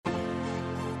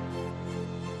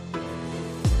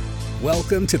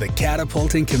Welcome to the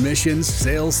Catapulting Commission's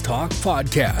Sales Talk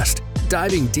Podcast,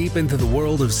 diving deep into the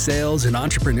world of sales and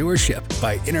entrepreneurship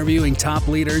by interviewing top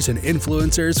leaders and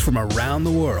influencers from around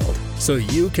the world so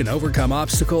you can overcome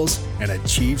obstacles and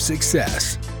achieve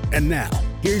success. And now,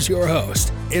 here's your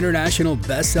host, international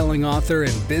best-selling author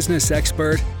and business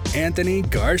expert, Anthony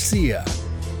Garcia.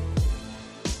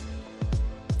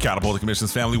 Catapulting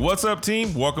Commissions family, what's up,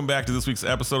 team? Welcome back to this week's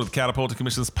episode of the Catapulting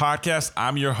Commissions podcast.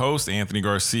 I'm your host, Anthony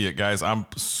Garcia. Guys, I'm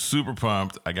super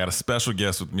pumped. I got a special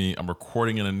guest with me. I'm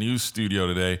recording in a new studio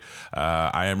today.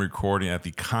 I am recording at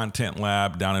the Content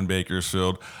Lab down in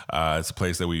Bakersfield. It's a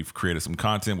place that we've created some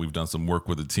content. We've done some work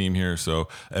with the team here. So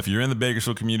if you're in the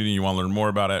Bakersfield community and you want to learn more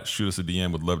about it, shoot us a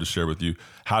DM. Would love to share with you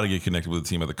how to get connected with the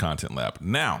team at the Content Lab.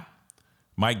 Now,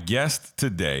 my guest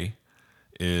today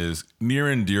is near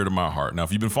and dear to my heart. Now,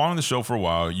 if you've been following the show for a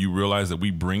while, you realize that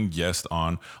we bring guests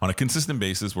on a consistent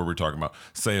basis where we're talking about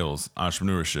sales,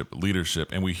 entrepreneurship, leadership,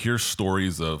 and we hear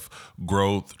stories of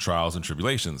growth, trials, and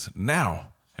tribulations. Now,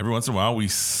 every once in a while, we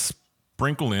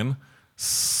sprinkle in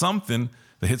something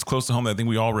that hits close to home that I think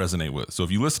we all resonate with. So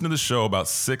if you listen to the show about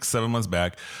 6-7 months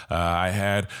back, I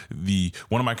had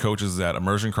one of my coaches at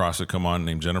Immersion CrossFit come on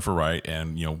named Jennifer Wright,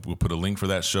 and we'll put a link for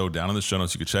that show down in the show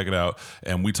notes. You can check it out.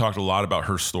 And we talked a lot about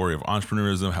her story of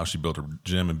entrepreneurism, how she built her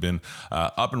gym and been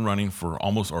up and running for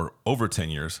almost or over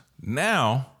 10 years.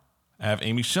 Now I have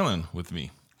Amy Shilling with me.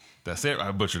 That's it.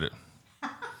 I butchered it.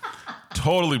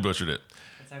 Totally butchered it.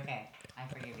 It's okay. I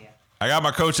forgive you. I got my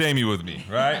coach Amy with me,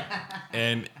 right?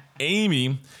 And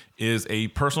Amy is a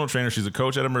personal trainer. She's a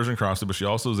coach at Immersion CrossFit, but she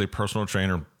also is a personal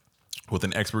trainer with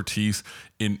an expertise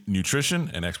in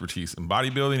nutrition, an expertise in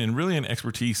bodybuilding, and really an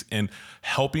expertise in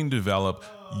helping develop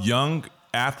young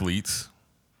athletes.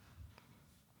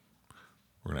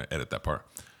 We're going to edit that part.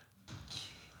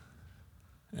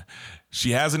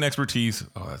 She has an expertise.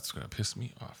 Oh, that's going to piss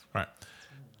me off. All right.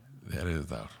 That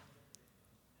is out.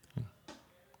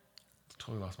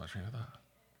 Totally lost my train of thought.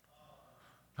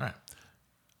 All right.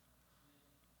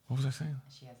 What was I saying?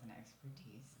 She has an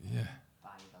expertise in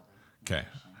bodybuilding. Okay.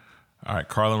 All right,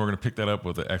 Carlin, we're going to pick that up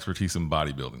with the expertise in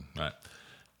bodybuilding. All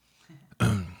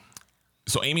right.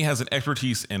 So Amy has an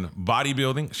expertise in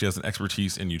bodybuilding. She has an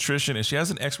expertise in nutrition, and she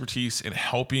has an expertise in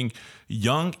helping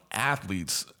young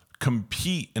athletes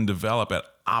compete and develop at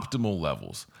optimal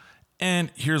levels.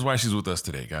 And here's why she's with us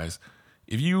today, guys.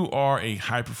 If you are a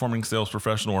high-performing sales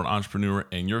professional or an entrepreneur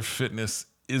and your fitness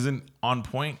isn't on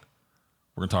point,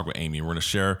 we're going to talk with Amy. We're going to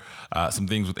share some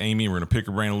things with Amy. We're going to pick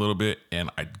her brain a little bit, and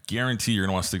I guarantee you're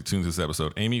going to want to stick tuned to this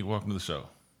episode. Amy, welcome to the show.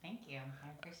 Thank you. I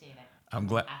appreciate it. I'm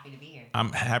glad. Happy to be here.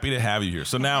 I'm happy to have you here.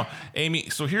 So now, Amy,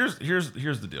 so here's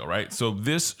the deal, right? So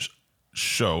this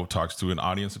show talks to an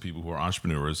audience of people who are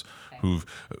entrepreneurs,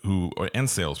 and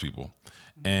salespeople.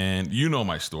 And you know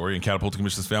my story. In Catapulting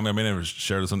Commissions family, I may never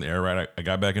share this on the air, right? I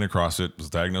got back into CrossFit, was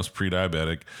diagnosed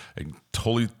pre-diabetic,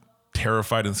 totally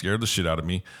terrified and scared the shit out of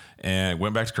me, and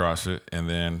went back to CrossFit and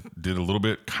then did a little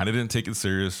bit, kind of didn't take it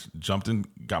serious, jumped in,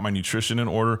 got my nutrition in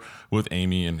order with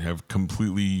Amy, and have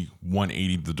completely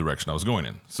 180'd the direction I was going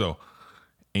in. So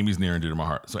Amy's near and dear to my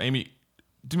heart. So Amy,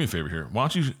 do me a favor here. Why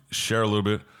don't you share a little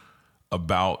bit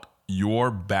about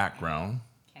your background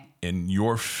and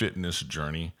your fitness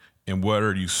journey and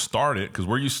where you started, because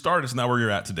where you started is not where you're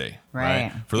at today.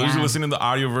 Right? For those who are listening to the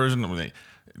audio version,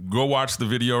 go watch the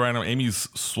video right now. Amy's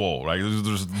swole, right?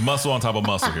 There's muscle on top of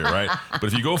muscle here, right? But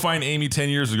if you go find Amy 10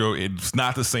 years ago, it's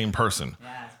not the same person.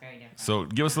 Yeah, it's very different. So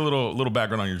give us a little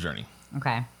background on your journey.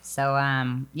 Okay. So,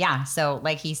 so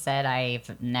like he said,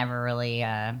 I've never really,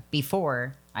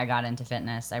 before I got into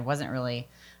fitness, I wasn't really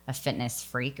a fitness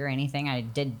freak or anything. I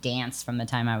did dance from the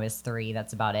time I was 3.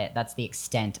 That's about it. That's the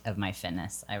extent of my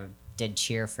fitness. I did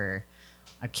cheer for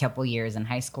a couple years in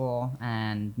high school,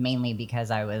 and mainly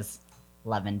because I was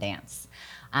loving dance.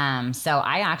 So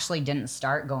I actually didn't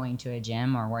start going to a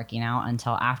gym or working out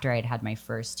until after I'd had my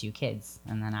first 2 kids.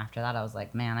 And then after that, I was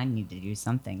like, man, I need to do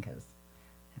something because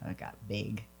I got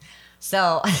big.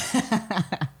 So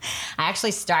I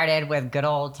actually started with good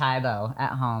old Tybo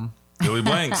at home. Billy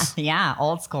Blanks. Yeah,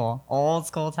 old school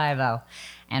Tybo.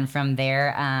 And from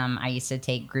there, I used to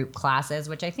take group classes,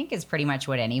 which I think is pretty much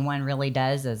what anyone really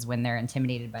does, is when they're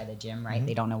intimidated by the gym, right? Mm-hmm.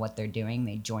 They don't know what they're doing.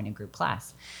 They join a group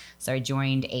class. So I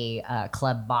joined a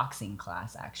club boxing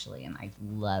class, actually, and I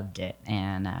loved it.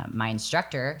 And my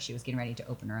instructor, she was getting ready to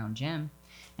open her own gym.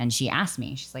 And she asked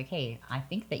me, she's like, hey, I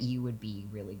think that you would be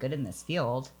really good in this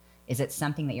field. Is it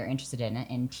something that you're interested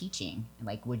in teaching?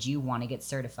 Like, would you want to get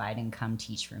certified and come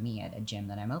teach for me at a gym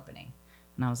that I'm opening?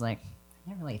 And I was like,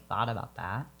 I never really thought about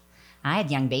that. I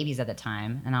had young babies at the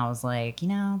time, and I was like,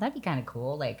 that'd be kind of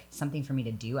cool, like something for me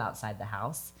to do outside the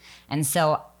house. And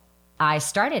so I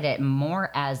started it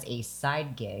more as a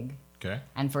side gig. Okay.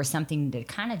 And for something to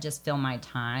kind of just fill my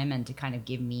time and to kind of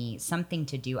give me something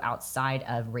to do outside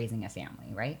of raising a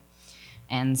family, right?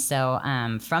 And so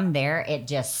from there, it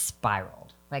just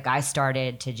spiraled. Like I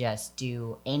started to just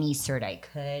do any cert I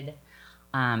could,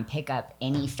 pick up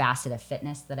any facet of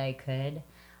fitness that I could.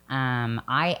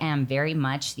 I am very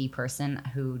much the person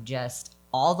who just,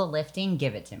 all the lifting,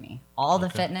 give it to me. All the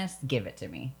fitness, give it to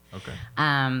me. Okay.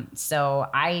 So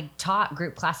I taught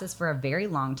group classes for a very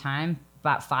long time,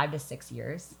 about 5 to 6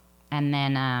 years. And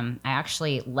then I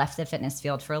actually left the fitness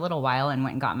field for a little while and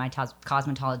went and got my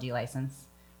cosmetology license,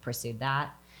 pursued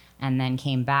that, and then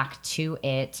came back to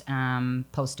it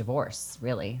post-divorce,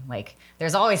 really. Like,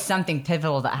 there's always something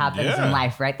pivotal that happens in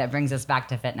life, right, that brings us back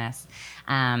to fitness.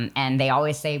 And they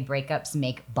always say breakups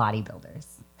make bodybuilders.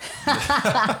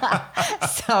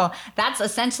 So that's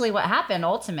essentially what happened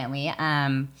ultimately.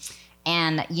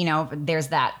 And, you know, there's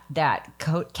that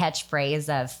catchphrase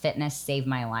of fitness saved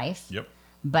my life. Yep.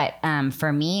 But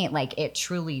for me, like, it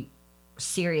truly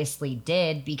seriously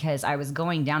did, because I was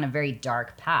going down a very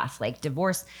dark path. Like,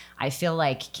 divorce, I feel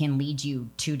like, can lead you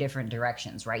two different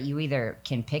directions, right? You either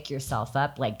can pick yourself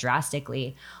up, like,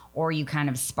 drastically, or you kind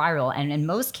of spiral. And in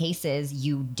most cases,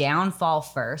 you downfall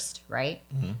first, right?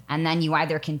 Mm-hmm. And then you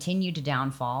either continue to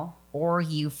downfall, or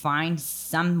you find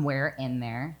somewhere in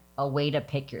there a way to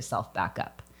pick yourself back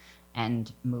up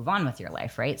and move on with your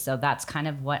life, right? So that's kind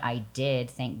of what I did.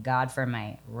 Thank God for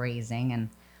my raising and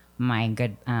my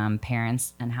good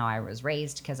parents and how I was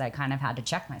raised, because I kind of had to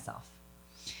check myself.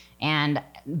 And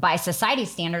by society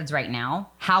standards right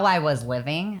now, how I was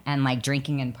living and like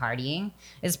drinking and partying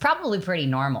is probably pretty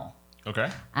normal. Okay.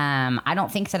 I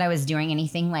don't think that I was doing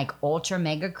anything like ultra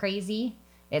mega crazy.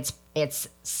 It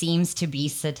seems to be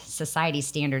society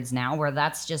standards now where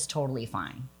that's just totally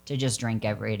fine to just drink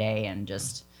every day and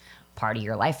just party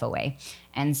your life away.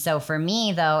 And so for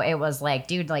me, though, it was like,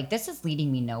 dude, like, this is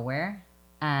leading me nowhere.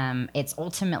 It's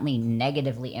ultimately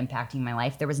negatively impacting my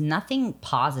life. There was nothing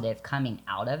positive coming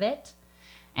out of it.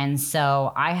 And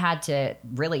so I had to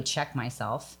really check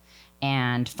myself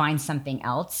and find something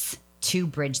else to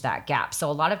bridge that gap. So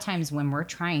a lot of times when we're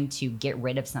trying to get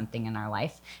rid of something in our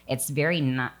life, it's very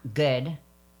not good,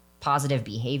 positive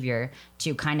behavior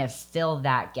to kind of fill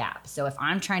that gap. So if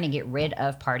I'm trying to get rid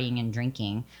of partying and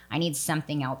drinking, I need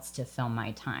something else to fill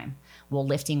my time. Well,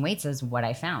 lifting weights is what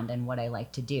I found and what I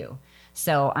like to do.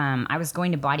 So I was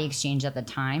going to Body Exchange at the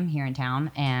time here in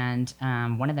town, and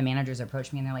one of the managers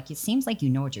approached me, and they're like, it seems like you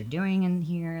know what you're doing in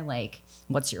here. Like,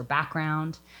 what's your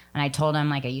background? And I told them,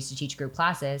 like, I used to teach group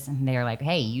classes, and they're like,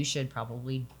 hey, you should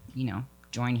probably, you know,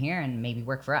 join here and maybe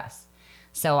work for us.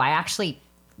 So I actually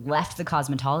left the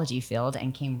cosmetology field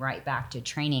and came right back to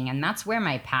training. And that's where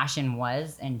my passion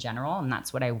was in general, and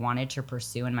that's what I wanted to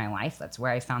pursue in my life. That's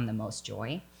where I found the most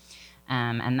joy.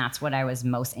 And that's what I was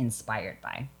most inspired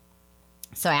by.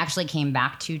 So I actually came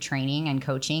back to training and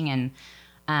coaching, and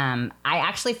I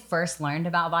actually first learned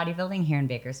about bodybuilding here in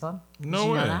Bakersfield.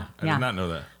 No way. I did not know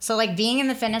that. So like being in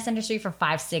the fitness industry for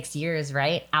 5-6 years,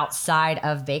 right, outside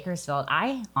of Bakersfield,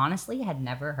 I honestly had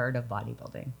never heard of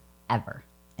bodybuilding ever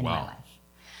in my life.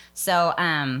 So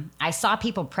I saw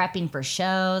people prepping for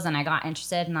shows, and I got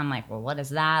interested, and I'm like, well, what is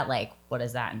that? Like, what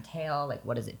does that entail? Like,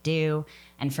 what does it do?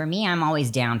 And for me, I'm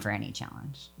always down for any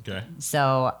challenge. Okay.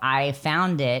 So I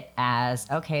found it as,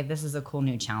 okay, this is a cool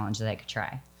new challenge that I could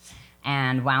try,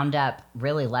 and wound up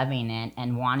really loving it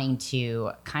and wanting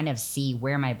to kind of see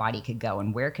where my body could go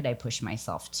and where could I push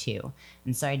myself to.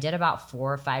 And so I did about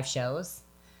 4 or 5 shows.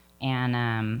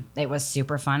 And it was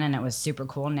super fun, and it was super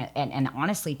cool. And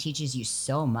honestly teaches you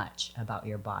so much about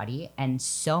your body and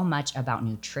so much about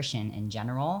nutrition in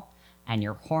general and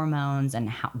your hormones and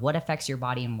what affects your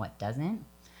body and what doesn't.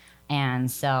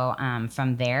 And so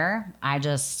from there, I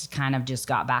just kind of just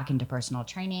got back into personal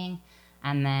training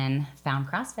and then found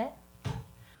CrossFit.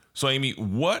 So, Amy,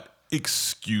 what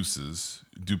excuses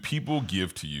do people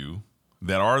give to you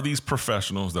that are these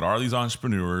professionals, that are these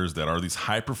entrepreneurs, that are these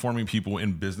high-performing people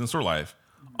in business or life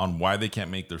on why they can't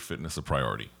make their fitness a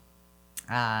priority?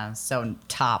 So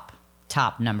top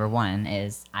number one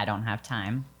is I don't have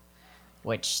time,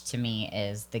 which to me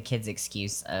is the kid's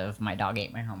excuse of my dog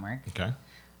ate my homework. Okay.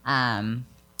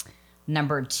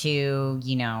 Number 2,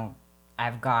 you know,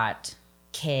 I've got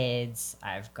kids,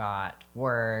 I've got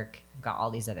work, I've got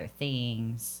all these other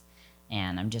things,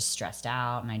 and I'm just stressed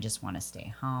out and I just want to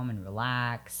stay home and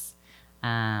relax.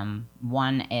 Another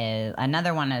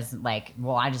one is like,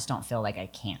 well, I just don't feel like I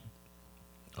can.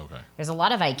 Okay. There's a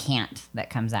lot of I can't that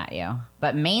comes at you,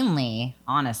 but mainly,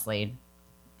 honestly,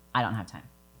 I don't have time.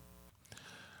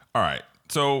 All right.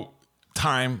 So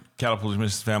time, Catapult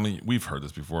Missions family, we've heard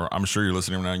this before. I'm sure you're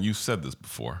listening right now and you've said this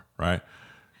before, right?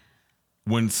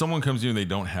 When someone comes to you and they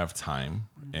don't have time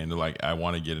and they're like, I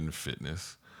want to get into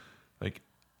fitness, like,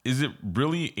 is it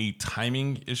really a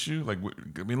timing issue? Like,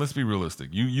 I mean, let's be realistic.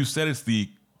 You said it's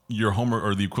your homework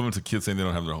or the equivalent to kids saying they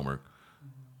don't have their homework.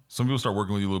 Some people start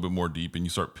working with you a little bit more deep and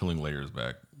you start peeling layers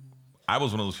back. I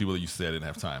was one of those people that you said didn't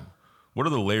have time. What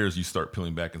are the layers you start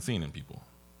peeling back and seeing in people?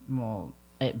 Well,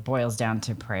 it boils down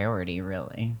to priority,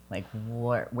 really. Like,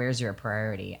 where's your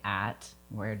priority at?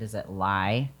 Where does it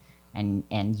lie?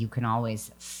 And you can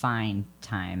always find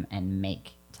time and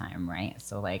make time, right?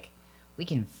 So, like, we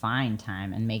can find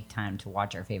time and make time to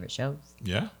watch our favorite shows.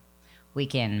 Yeah. We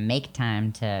can make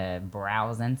time to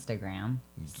browse Instagram.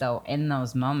 So in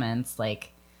those moments,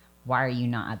 like, why are you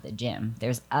not at the gym?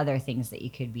 There's other things that you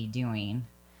could be doing.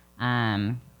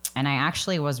 And I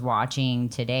actually was watching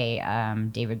today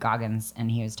David Goggins, and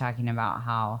he was talking about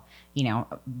how,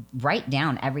 write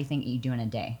down everything you do in a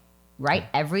day. Write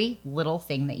every little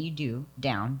thing that you do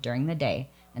down during the day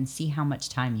and see how much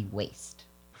time you waste.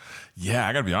 Yeah,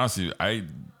 I got to be honest with you.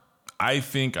 I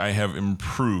think I have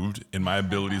improved in my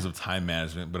abilities of time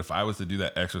management, but if I was to do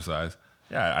that exercise,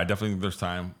 yeah, I definitely think there's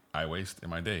time I waste in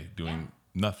my day doing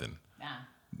nothing. Yeah.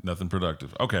 Nothing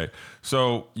productive. Okay.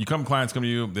 So clients come to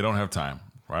you, they don't have time,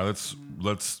 right?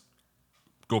 Let's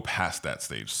go past that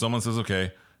stage. Someone says,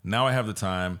 okay, now I have the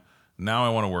time. Now I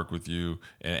want to work with you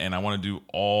and I want to do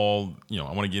all, I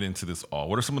want to get into this all.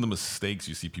 What are some of the mistakes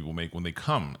you see people make when they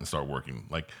come and start working?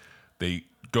 Like they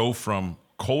go from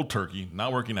cold turkey,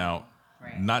 not working out,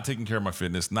 not taking care of my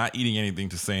fitness, not eating anything,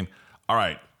 to saying, all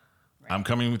right, I'm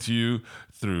coming with you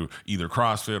through either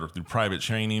CrossFit or through private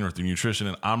training or through nutrition,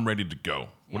 and I'm ready to go.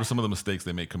 What are some of the mistakes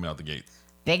they make coming out the gate?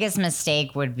 Biggest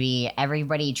mistake would be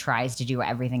everybody tries to do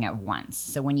everything at once.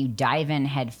 So when you dive in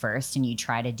head first and you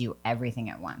try to do everything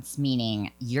at once,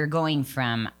 meaning you're going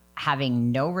from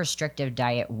having no restrictive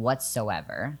diet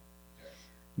whatsoever,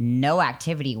 no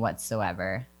activity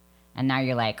whatsoever, and now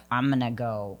you're like, I'm going to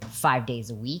go 5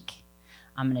 days a week.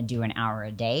 I'm going to do an hour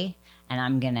a day, and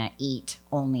I'm going to eat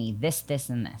only this, this,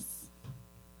 and this.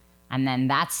 And then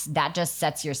that just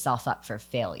sets yourself up for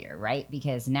failure, right?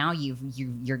 Because now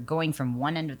you're going from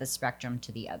one end of the spectrum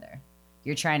to the other.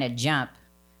 You're trying to jump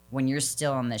when you're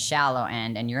still on the shallow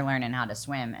end and you're learning how to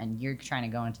swim, and you're trying to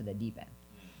go into the deep end.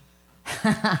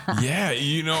 Yeah,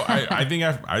 I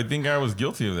think I was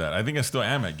guilty of that. I think I still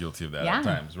am guilty of that at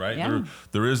times, right? Yeah.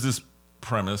 There is this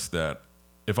premise that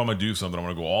if I'm gonna do something, I'm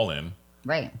gonna go all in.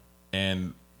 Right.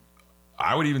 And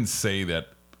I would even say that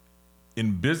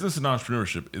in business and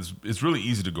entrepreneurship, it's really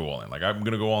easy to go all in. Like, I'm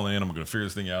going to go all in. I'm going to figure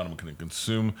this thing out. I'm going to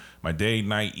consume my day,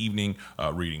 night, evening,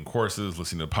 reading courses,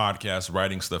 listening to podcasts,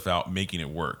 writing stuff out, making it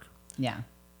work. Yeah.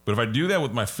 But if I do that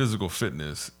with my physical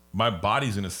fitness, my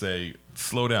body's going to say,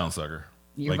 slow down, sucker.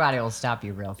 Your body will stop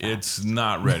you real fast. It's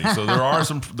not ready. So there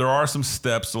are some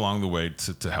steps along the way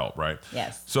to help, right?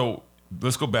 Yes. So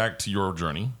let's go back to your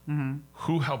journey. Mm-hmm.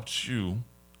 Who helped you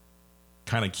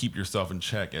kind of keep yourself in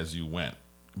check as you went?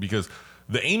 Because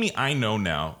the Amy I know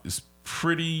now is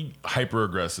pretty hyper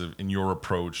aggressive in your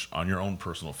approach on your own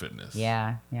personal fitness.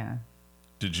 Yeah.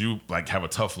 Did you have a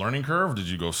tough learning curve? Did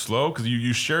you go slow? Because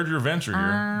you shared your venture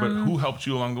here, but who helped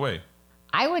you along the way?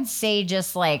 I would say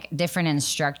just different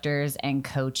instructors and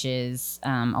coaches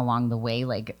along the way.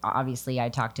 Like, obviously I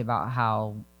talked about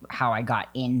how I got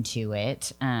into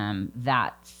it.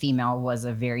 That female was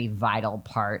a very vital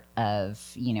part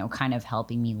of, kind of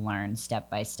helping me learn step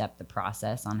by step the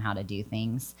process on how to do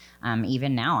things.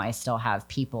 Even now I still have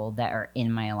people that are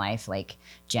in my life, like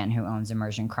Jen, who owns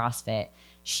Immersion CrossFit.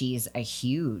 She's a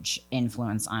huge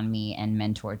influence on me and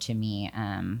mentor to me.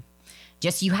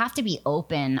 Just, you have to be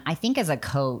open. I think as a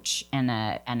coach and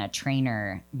a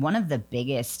trainer, one of the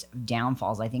biggest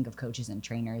downfalls I think of coaches and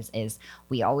trainers is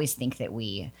we always think that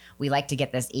we like to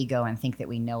get this ego and think that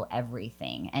we know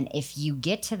everything. And if you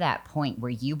get to that point where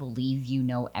you believe you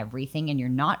know everything and you're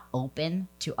not open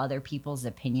to other people's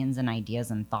opinions and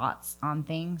ideas and thoughts on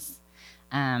things,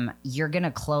 you're going to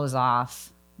close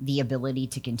off the ability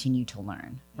to continue to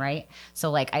learn, right?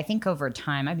 So I think over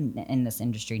time, I've been in this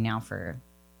industry now for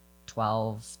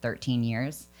 12, 13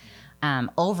 years.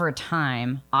 Over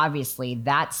time, obviously,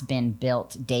 that's been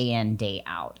built day in, day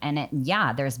out. And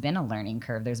there's been a learning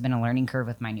curve. There's been a learning curve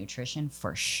with my nutrition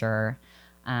for sure.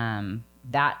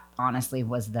 That honestly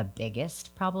was the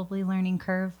biggest probably learning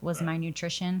curve was my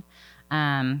nutrition.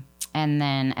 And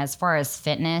then as far as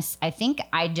fitness, I think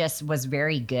I just was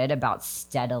very good about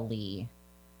steadily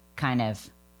kind of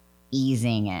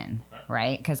easing in,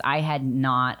 right? Because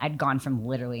I'd gone from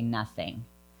literally nothing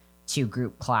to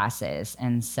group classes.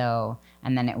 And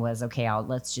then it was, okay,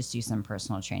 let's just do some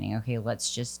personal training. Okay,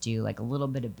 let's just do like a little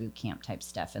bit of boot camp type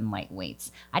stuff and light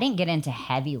weights. I didn't get into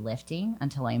heavy lifting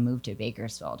until I moved to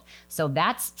Bakersfield. So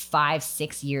that's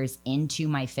 5-6 years into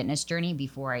my fitness journey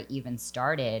before I even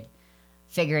started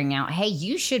figuring out, hey,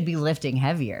 you should be lifting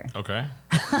heavier. Okay.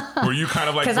 Were you kind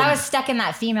of like... Because I was stuck in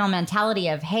that female mentality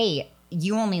of, hey,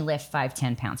 you only lift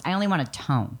 5-10 pounds. I only want to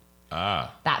tone.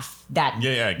 That's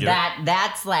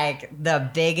like the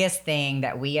biggest thing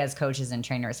that we as coaches and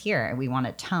trainers here. We want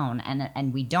to tone,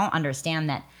 and we don't understand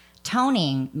that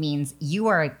toning means you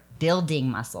are building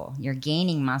muscle. You're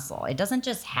gaining muscle. It doesn't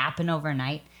just happen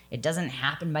overnight. It doesn't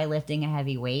happen by lifting a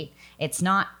heavy weight. It's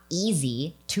not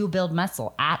easy to build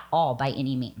muscle at all by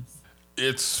any means.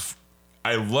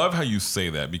 I love how you say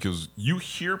that, because you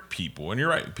hear people, and you're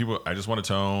right. People, I just want to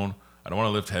tone. I don't want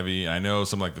to lift heavy. I know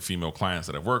some like the female clients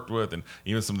that I've worked with, and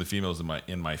even some of the females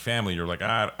in my family. You're like,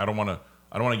 I don't want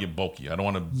to get bulky. I don't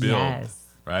want to build, yes.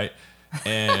 Right?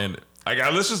 And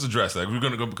let's just address that. We're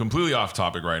going to go completely off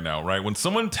topic right now, right? When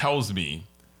someone tells me,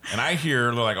 and I hear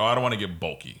they're like, oh, I don't want to get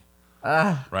bulky,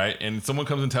 right? And someone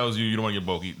comes and tells you you don't want to get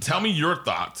bulky. Tell me your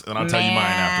thoughts, and I'll tell you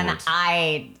mine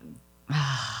afterwards.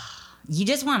 You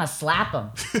just want to slap them.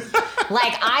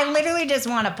 Like, I literally just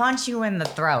want to punch you in the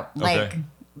throat. Like. Okay.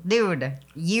 Dude,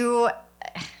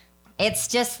 it's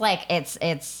just like,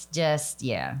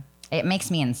 yeah, it makes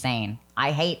me insane.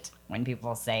 I hate when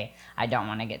people say, I don't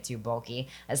want to get too bulky,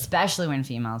 especially when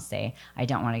females say, I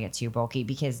don't want to get too bulky,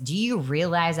 because do you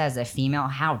realize as a female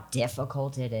how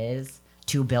difficult it is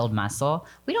to build muscle?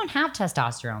 We don't have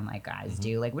testosterone like guys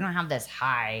do. Like, we don't have this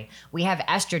high. We have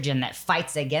estrogen that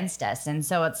fights against us. And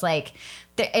so it's like,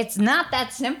 it's not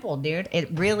that simple, dude. It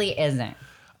really isn't.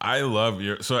 I love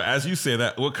so as you say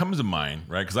that, what comes to mind,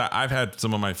 right? Because I've had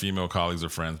some of my female colleagues or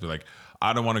friends be like,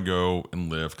 I don't want to go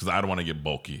and lift because I don't want to get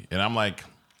bulky. And I'm like,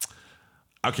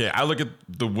 okay, I look at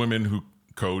the women who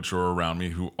coach or around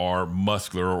me who are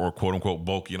muscular or quote unquote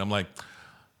bulky, and I'm like,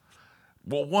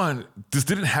 well, one, this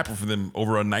didn't happen for them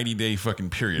over a 90-day fucking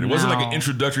period. It wasn't like an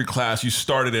introductory class you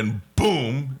started and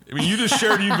boom. I mean, you just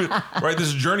shared, right?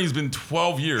 This journey's been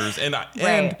 12 years,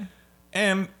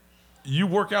 and you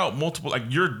work out multiple, like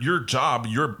your job,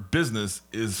 your business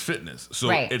is fitness.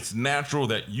 So it's natural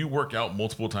that you work out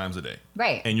multiple times a day.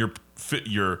 Right. And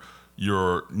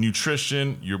your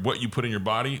nutrition, what you put in your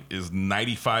body is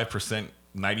 95%,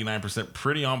 99%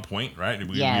 pretty on point, right?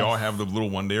 We all have the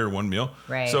little one day or one meal.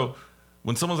 Right. So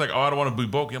when someone's like, oh, I don't want to be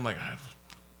bulky, I'm like,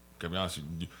 to be honest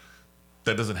with you,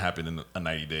 that doesn't happen in a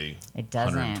 90-day,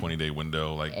 120-day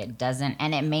window. Like, it doesn't.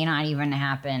 And it may not even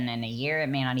happen in a year. It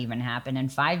may not even happen in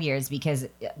 5 years, because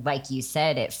like you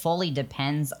said, it fully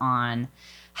depends on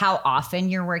how often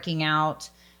you're working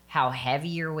out, how heavy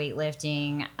you're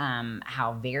weightlifting,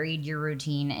 how varied your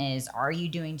routine is. Are you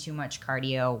doing too much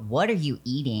cardio? What are you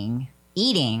eating?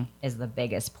 Eating is the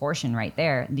biggest portion right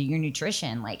there. Your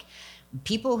nutrition, like,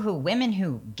 women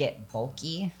who get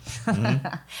bulky,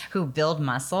 who build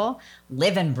muscle,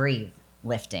 live and breathe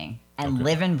lifting and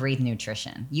live and breathe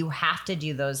nutrition. You have to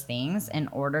do those things in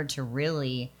order to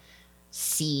really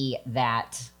see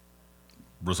that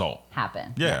result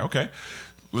happen. Yeah. Okay.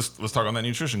 Let's talk on that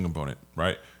nutrition component,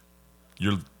 right?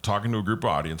 You're talking to a group of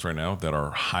audience right now that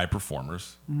are high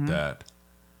performers, that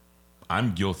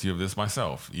I'm guilty of this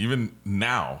myself. Even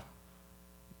now,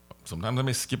 sometimes I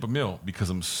may skip a meal because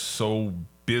I'm so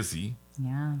busy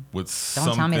with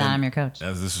something. Don't tell me that I'm your coach.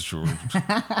 As this is true.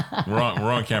 we're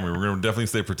on camera. We're going to definitely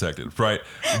stay protected, right?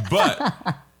 But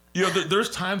there's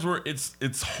times where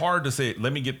it's hard to say,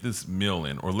 let me get this meal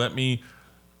in, or let me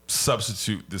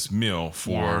substitute this meal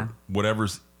for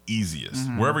whatever's easiest.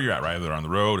 Wherever you're at, right? Either on the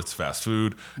road, it's fast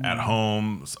food, at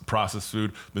home, processed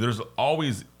food. But there's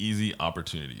always easy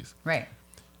opportunities. Right.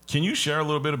 Can you share a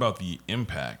little bit about the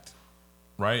impact,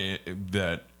 right,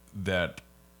 that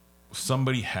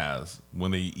somebody has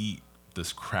when they eat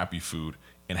this crappy food,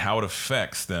 and how it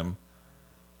affects them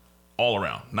all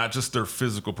around, not just their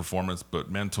physical performance,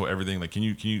 but mental, everything? Like, can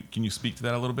you speak to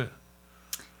that a little bit?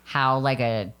 How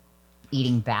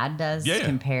eating bad does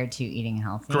compared to eating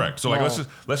healthy? Correct. So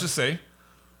let's just say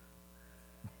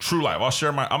true life.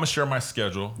 I'm gonna share my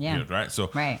schedule. Yeah. Here, right. So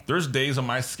there's days on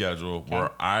my schedule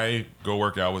where I go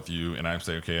work out with you, and I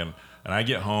say, okay, and I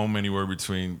get home anywhere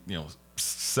between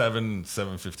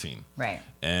 7:15. Right.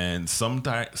 And some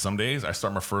days I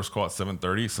start my first call at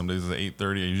 7:30. Some days it's at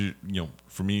 8:30. I usually,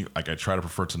 for me, like, I try to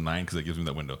prefer to 9 because it gives me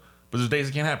that window. But there's days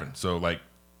it can't happen. So like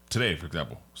today, for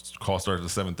example, call starts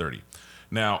at 7:30.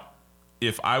 Now,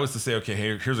 if I was to say, okay,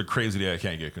 hey, here's a crazy day I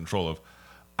can't get control of,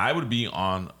 I would be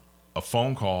on a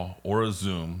phone call or a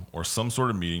Zoom or some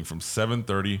sort of meeting from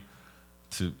 7:30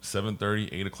 to 7:30,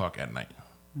 8 o'clock at night.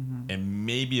 And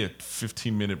maybe a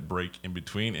 15-minute break in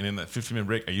between. And in that 15-minute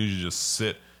break, I usually just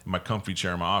sit in my comfy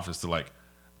chair in my office to like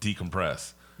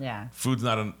decompress. Yeah. Food's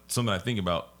not something I think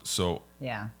about. So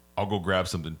Yeah. I'll go grab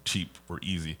something cheap or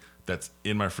easy that's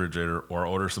in my refrigerator, or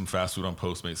order some fast food on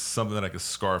Postmates, something that I could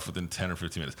scarf within 10 or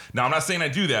 15 minutes. Now, I'm not saying I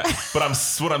do that, but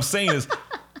what I'm saying is,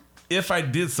 if I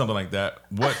did something like that,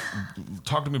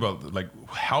 talk to me about, like,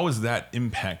 how is that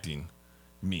impacting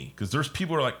me? Because there's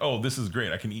people who are like, oh, this is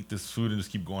great, I can eat this food and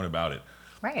just keep going about it.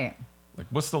 Right. Like,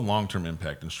 what's the long-term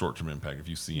impact and short-term impact, if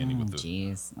you see any with this?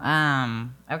 Jeez.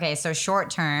 Okay, so short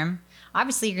term,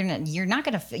 obviously you're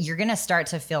gonna start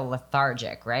to feel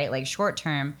lethargic, right? Like short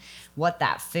term, what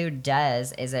that food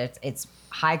does is it's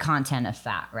high content of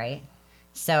fat, right?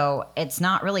 So it's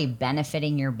not really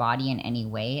benefiting your body in any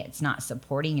way. It's not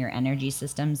supporting your energy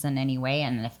systems in any way.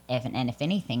 And if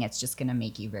anything, it's just gonna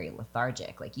make you very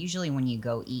lethargic. Like usually when you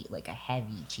go eat like a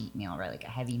heavy cheat meal, right? Like a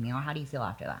heavy meal, how do you feel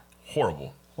after that?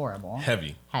 Horrible.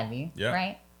 Heavy. Yeah.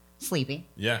 Right? Sleepy.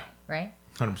 Yeah. Right?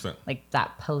 100%. Like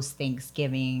that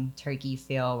post-Thanksgiving turkey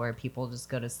feel where people just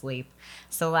go to sleep.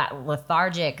 So that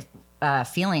lethargic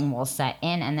feeling will set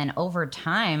in. And then over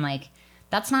time, like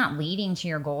that's not leading to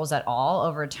your goals at all.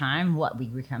 Over time, we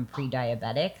become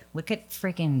pre-diabetic. Look at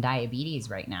freaking diabetes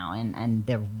right now and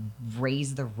the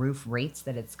raise the roof rates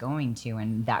that it's going to,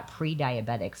 and that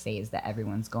pre-diabetic phase that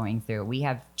everyone's going through. We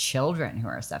have children who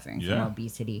are suffering from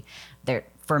obesity.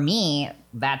 For me,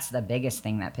 that's the biggest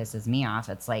thing that pisses me off.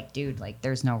 It's like, dude, like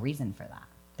there's no reason for that.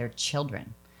 They're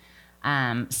children.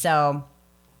 So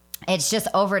it's just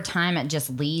over time, it just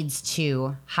leads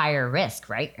to higher risk,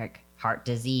 right? Like heart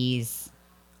disease,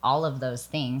 all of those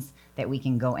things that we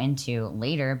can go into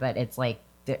later. But it's like,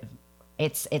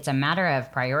 it's a matter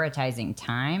of prioritizing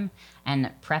time and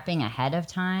prepping ahead of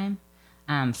time.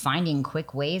 Finding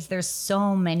quick ways. There's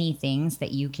so many things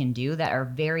that you can do that are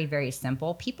very, very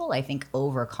simple. People, I think,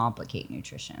 overcomplicate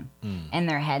nutrition. In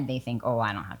their head, they think, oh,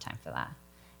 I don't have time for that.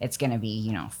 It's going to be,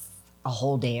 a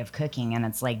whole day of cooking. And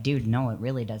it's like, dude, no, it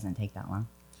really doesn't take that long.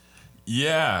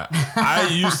 Yeah. I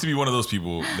used to be one of those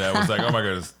people that was like, oh my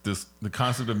God, the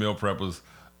concept of meal prep was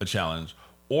a challenge,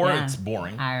 or it's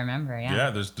boring. I remember, Yeah,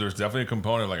 there's definitely a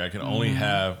component, like I can only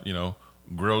have,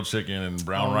 grilled chicken and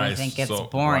brown rice. I think it's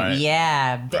boring. Right.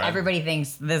 Yeah. Right. Everybody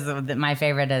thinks my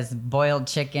favorite is boiled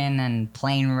chicken and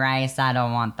plain rice. I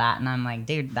don't want that. And I'm like,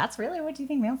 dude, that's really what you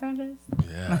think meal prep is?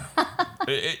 Yeah.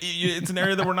 It's an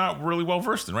area that we're not really well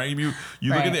versed in, right? You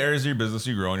look at the areas of your business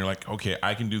you grow and you're like, okay,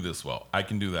 I can do this well. I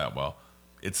can do that well.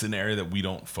 It's an area that we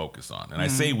don't focus on. And I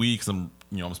say we because I'm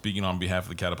speaking on behalf of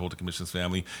the Catapult Commissions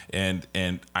family. And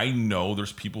I know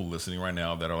there's people listening right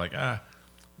now that are like,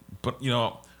 but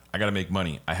I got to make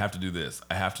money. I have to do this.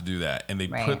 I have to do that. And they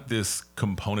put this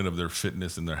component of their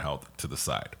fitness and their health to the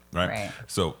side, right?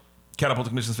 So Catapult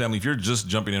Commissions family, if you're just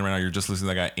jumping in right now, you're just listening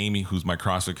to that guy, Amy, who's my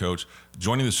CrossFit coach,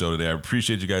 joining the show today. I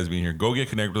appreciate you guys being here. Go get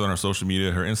connected with her on our social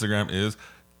media. Her Instagram is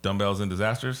Dumbbells and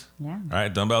Disasters. Yeah. All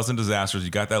right, Dumbbells and Disasters. You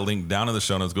got that link down in the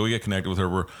show notes. Go get connected with her.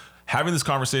 We're having this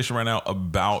conversation right now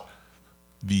about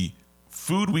the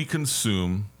food we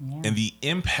consume and the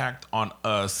impact on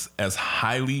us as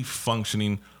highly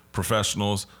functioning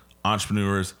professionals,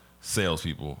 entrepreneurs,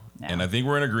 salespeople. Yeah. And I think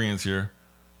we're in agreement here.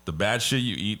 The bad shit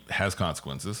you eat has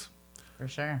consequences. For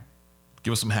sure.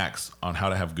 Give us some hacks on how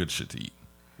to have good shit to eat.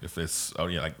 If it's,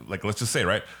 like let's just say,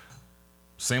 right?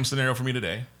 Same scenario for me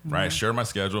today, right? I share my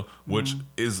schedule, which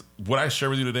is what I share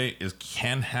with you today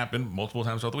can happen multiple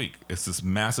times throughout the week. It's this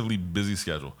massively busy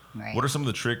schedule. Right. What are some of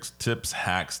the tricks, tips,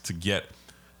 hacks to get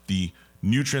the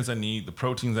nutrients I need, the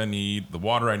proteins I need, the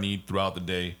water I need throughout the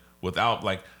day without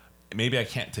maybe I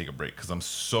can't take a break because I'm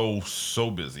so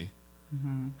busy.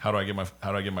 How do I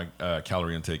get my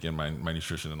calorie intake and my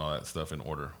nutrition and all that stuff in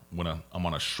order when I'm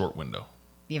on a short window?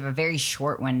 You have a very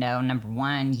short window. Number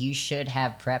one, you should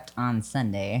have prepped on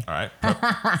Sunday. All right.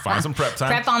 Find some prep time.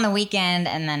 Prep on the weekend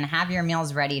and then have your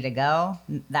meals ready to go.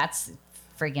 That's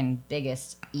freaking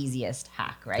biggest, easiest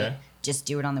hack, right? Okay. Just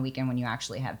do it on the weekend when you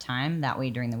actually have time. That way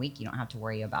during the week, you don't have to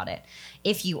worry about it.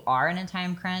 If you are in a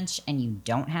time crunch and you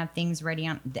don't have things ready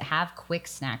have quick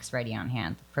snacks ready on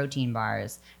hand. Protein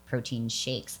bars, protein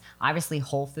shakes. Obviously,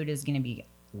 whole food is going to be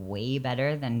way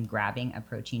better than grabbing a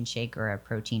protein shake or a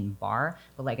protein bar.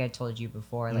 But like I told you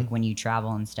before, like when you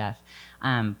travel and stuff,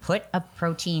 put a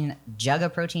jug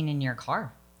of protein in your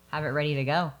car. Have it ready to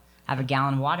go. Have a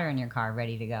gallon of water in your car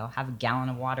ready to go. Have a gallon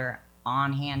of water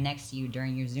on hand next to you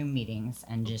during your Zoom meetings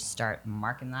and just start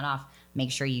marking that off.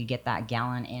 Make sure you get that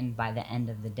gallon in by the end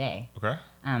of the day. Okay.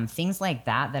 Things like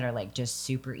that are like just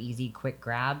super easy, quick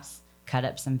grabs. Cut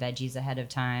up some veggies ahead of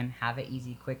time. Have an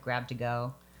easy, quick grab to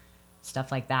go.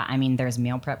 stuff like that. I mean, there's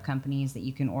meal prep companies that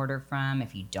you can order from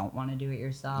if you don't want to do it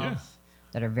yourself. Yeah.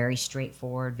 That are very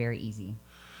straightforward, very easy.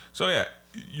 So yeah,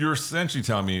 you're essentially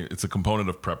telling me it's a component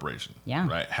of preparation. Yeah.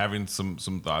 Right. Having some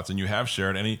thoughts, and you have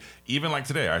shared any. Even like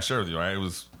today, I shared with you. Right. It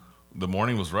was the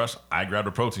morning was rushed. I grabbed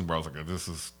a protein bar. I was like, this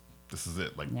is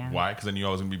it. Like, why? Because I knew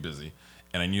I was gonna be busy,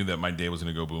 and I knew that my day was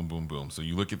gonna go boom, boom, boom. So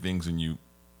you look at things and you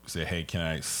say, hey, can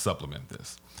I supplement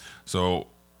this? So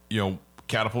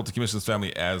Catapult to Commissions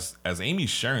family. As Amy's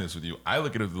sharing this with you, I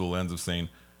look at it through the lens of saying,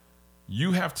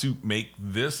 you have to make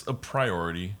this a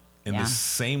priority in the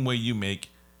same way you make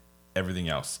everything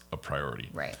else a priority.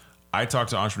 Right. I talk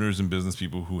to entrepreneurs and business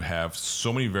people who have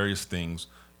so many various things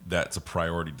that's a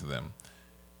priority to them.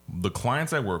 The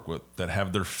clients I work with that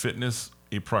have their fitness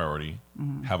a priority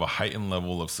have a heightened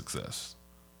level of success.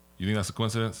 You think that's a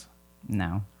coincidence?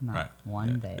 No, not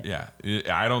one bit. Yeah,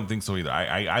 I don't think so either.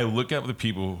 I look at the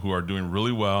people who are doing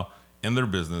really well in their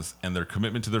business and their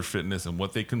commitment to their fitness and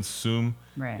what they consume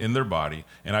in their body.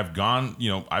 And I've gone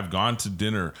to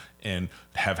dinner and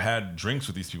have had drinks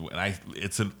with these people, and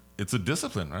it's a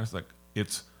discipline, right? It's like,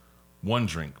 it's one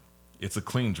drink, it's a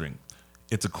clean drink,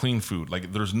 it's a clein food.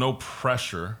 Like, there's no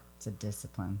pressure. It's a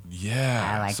discipline.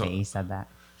 Yeah, I like that you said that.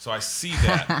 So I see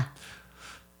that.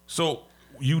 So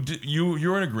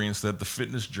you're in agreement that the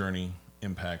fitness journey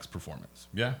impacts performance.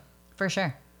 Yeah, for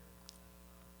sure.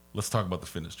 Let's talk about the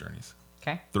fitness journeys.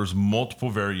 Okay. There's multiple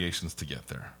variations to get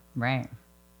there. Right.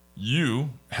 You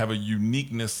have a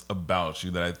uniqueness about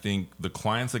you that I think the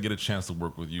clients that get a chance to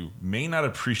work with you may not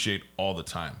appreciate all the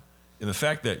time. In the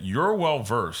fact that you're well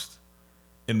versed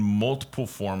in multiple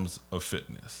forms of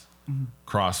fitness.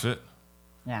 CrossFit.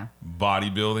 Yeah.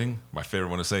 Bodybuilding. My favorite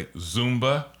one to say,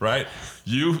 Zumba, right?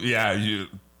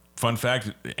 Fun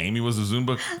fact, Amy was a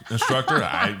Zumba instructor.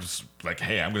 I was like,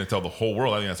 hey, I'm going to tell the whole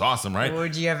world. I think that's awesome, right?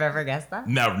 Would you have ever guessed that?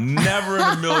 Never in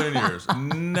a million years.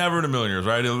 Never in a million years,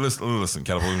 right? Listen,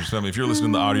 Catapult family, if you're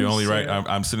listening to the audio only, right,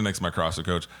 I'm sitting next to my CrossFit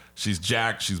coach. She's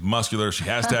jacked. She's muscular. She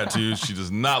has tattoos. She does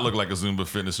not look like a Zumba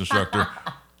fitness instructor.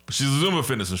 But she's a Zumba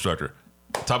fitness instructor.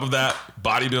 Top of that,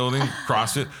 bodybuilding,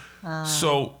 CrossFit.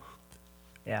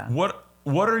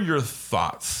 What are your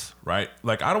thoughts, right?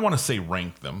 Like, I don't want to say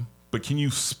rank them, but can you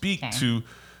speak to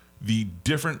the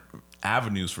different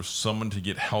avenues for someone to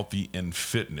get healthy in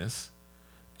fitness?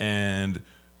 And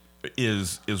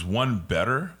is one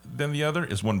better than the other?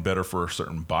 Is one better for a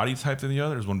certain body type than the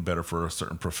other? Is one better for a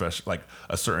certain profession, like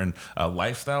a certain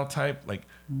lifestyle type? Like,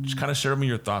 just kind of share with me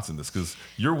your thoughts on this, because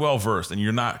you're well versed and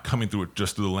you're not coming through it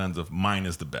just through the lens of mine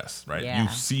is the best, right? Yeah, you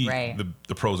see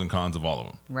the pros and cons of all of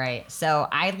them. Right. So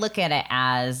I look at it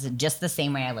as just the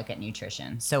same way I look at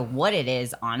nutrition. So what it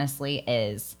is, honestly,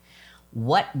 is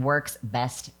what works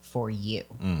best for you.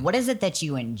 What is it that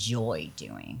you enjoy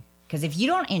doing? Because if you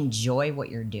don't enjoy what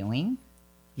you're doing,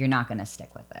 you're not going to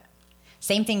stick with it.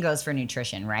 Same thing goes for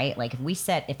nutrition, right? Like,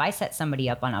 if I set somebody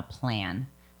up on a plan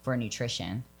for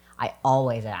nutrition, I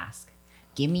always ask,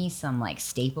 give me some like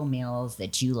staple meals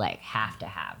that you like have to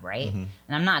have, right? And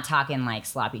I'm not talking like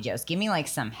sloppy joes. Give me like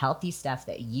some healthy stuff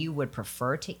that you would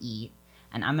prefer to eat,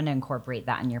 and I'm going to incorporate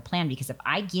that in your plan. Because if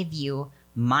I give you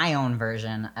my own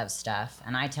version of stuff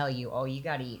and I tell you, oh, you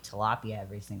got to eat tilapia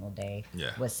every single day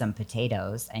with some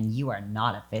potatoes, and you are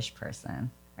not a fish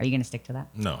person, are you going to stick to that?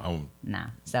 No, I won't. No.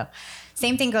 So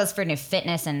same thing goes for new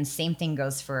fitness, and same thing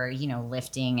goes for,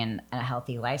 lifting and a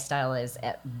healthy lifestyle. Is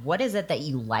what is it that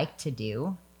you like to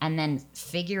do? And then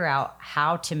figure out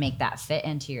how to make that fit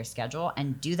into your schedule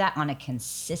and do that on a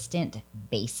consistent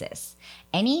basis.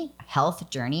 Any health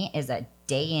journey is a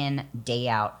day in, day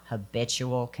out,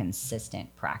 habitual,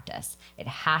 consistent practice. It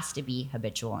has to be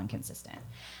habitual and consistent.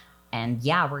 And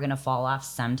yeah, we're going to fall off.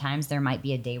 Sometimes there might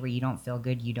be a day where you don't feel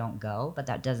good, you don't go, but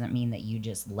that doesn't mean that you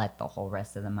just let the whole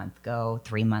rest of the month go.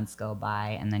 3 months go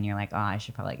by, and then you're like, oh, I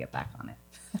should probably get back on it.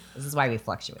 This is why we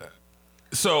fluctuate.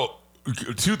 So,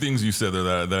 two things you said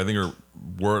there that I think are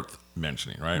worth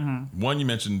mentioning, right? One, you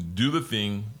mentioned do the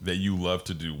thing that you love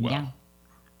to do well. Yeah.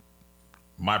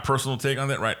 My personal take on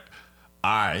that, right?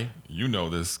 You know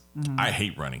this, I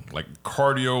hate running. Like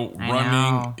cardio,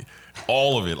 running,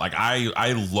 all of it. Like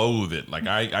I loathe it. Like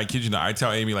I kid you not, I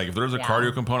tell Amy, like if there's a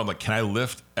cardio component, I'm like, can I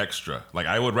lift extra? Like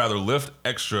I would rather lift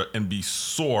extra and be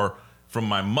sore from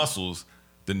my muscles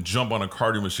than jump on a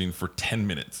cardio machine for 10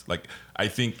 minutes. Like I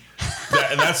think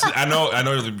that's I know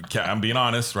I'm being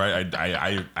honest, right?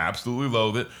 I absolutely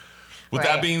loathe it. With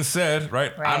that being said,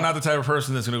 right, I'm not the type of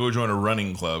person that's going to go join a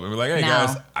running club and be like, hey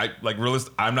guys,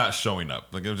 I'm not showing up.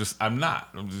 Like I'm not.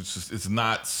 It's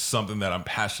not something that I'm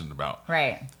passionate about.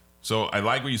 Right. So I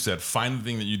like what you said. Find the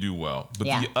thing that you do well. But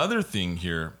the other thing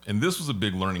here, and this was a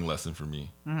big learning lesson for me.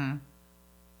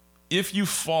 if you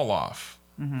fall off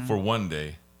for one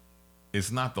day, it's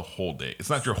not the whole day. It's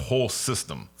not your whole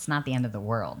system. It's not the end of the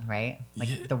world, right?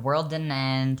 Like the world didn't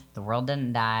end. The world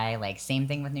didn't die. Like same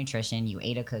thing with nutrition. You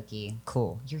ate a cookie.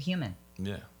 Cool. You're human.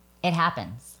 Yeah. It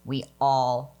happens. We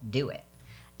all do it.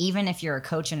 Even if you're a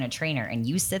coach and a trainer and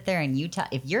you sit there and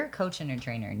if you're a coach and a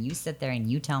trainer and you sit there and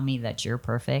you tell me that you're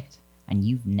perfect and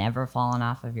you've never fallen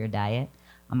off of your diet,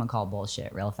 I'm going to call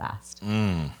bullshit real fast.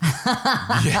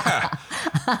 Yeah,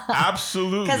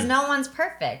 absolutely. Because no one's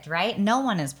perfect, right? No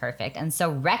one is perfect. And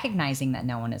so recognizing that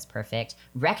no one is perfect,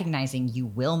 recognizing you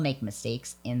will make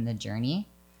mistakes in the journey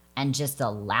and just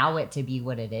allow it to be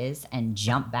what it is and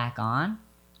jump back on,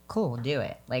 cool, do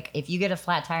it. Like if you get a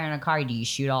flat tire in a car, do you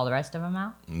shoot all the rest of them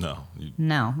out? No.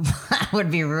 No, that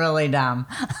would be really dumb.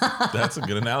 That's a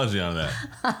good analogy on that.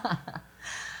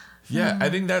 Yeah, I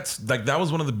think that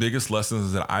was one of the biggest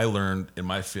lessons that I learned in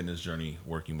my fitness journey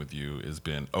working with you has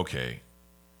been, okay,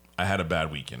 I had a bad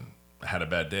weekend. I had a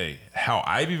bad day. How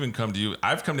I've even come to you,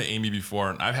 I've come to Amy before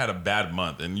and I've had a bad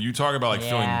month. And you talk about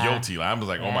feeling guilty. I was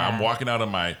like, oh my, I'm walking out of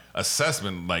my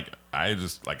assessment.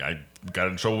 I got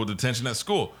in trouble with detention at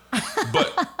school.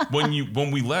 But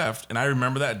when we left, and I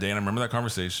remember that day and I remember that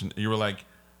conversation, you were like,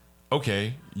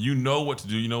 okay, you know what to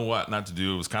do. You know what not to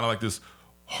do. It was kind of like this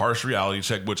harsh reality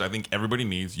check, which I think everybody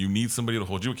needs. You need somebody to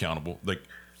hold you accountable. Like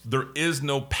there is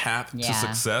no path to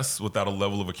success without a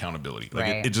level of accountability.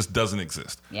 Like it just doesn't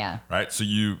exist. Yeah. Right. So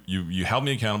you held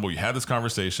me accountable. You had this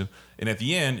conversation, and at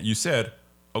the end, you said,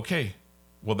 "Okay,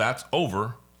 well that's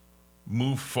over.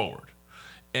 Move forward."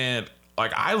 And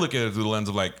like I look at it through the lens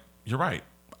of like, you're right.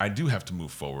 I do have to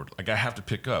move forward. Like I have to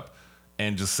pick up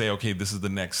and just say, okay, this is the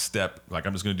next step. Like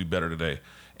I'm just going to do better today.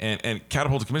 And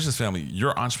Catapult to Commissions family,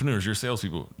 you're entrepreneurs, you're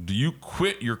salespeople. Do you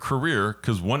quit your career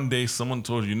because one day someone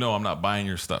told you, no, I'm not buying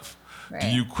your stuff? Right. Do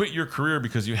you quit your career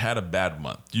because you had a bad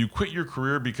month? Do you quit your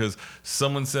career because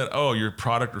someone said, oh, your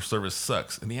product or service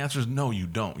sucks? And the answer is no, you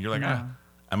don't. You're like,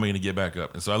 I'm going to get back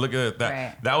up. And so I look at that.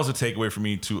 Right. That was a takeaway for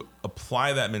me to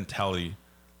apply that mentality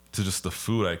to just the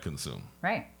food I consume.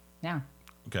 Right. Yeah.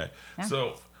 Okay. Yeah.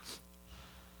 So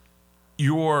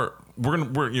we're gonna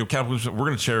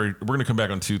come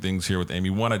back on two things here with Amy.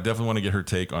 One, I definitely want to get her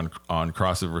take on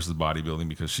CrossFit versus bodybuilding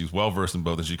because she's well versed in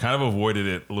both, and she kind of avoided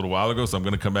it a little while ago. So I'm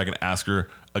going to come back and ask her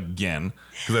again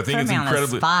because I think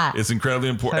it's incredibly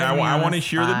important. I want to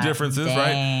hear the differences,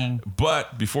 right?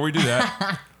 But before we do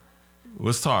that,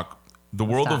 let's talk the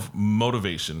world of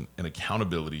motivation and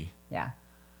accountability. Yeah.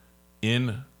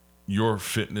 In your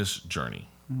fitness journey,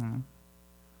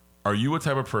 are you a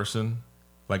type of person?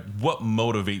 Like, what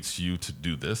motivates you to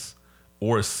do this?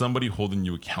 Or is somebody holding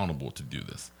you accountable to do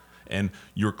this? And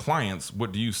your clients,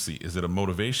 what do you see? Is it a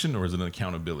motivation or is it an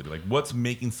accountability? Like, what's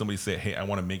making somebody say, hey, I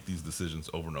want to make these decisions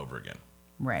over and over again?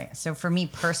 Right. So for me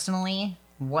personally,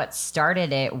 what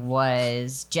started it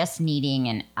was just needing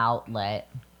an outlet,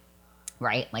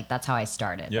 right? Like, that's how I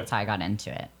started. Yep. That's how I got into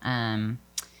it.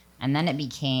 And then it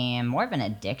became more of an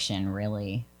addiction,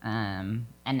 really.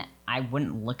 And I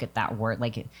wouldn't look at that word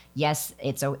like, yes,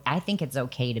 I think it's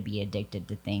okay to be addicted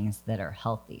to things that are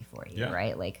healthy for you,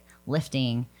 right? Like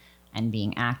lifting and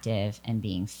being active and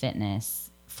being fitness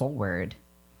forward.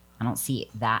 I don't see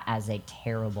that as a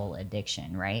terrible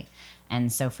addiction, right?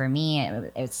 And so for me,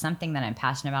 it's something that I'm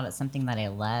passionate about. It's something that I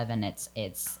love, and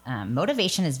it's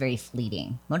motivation is very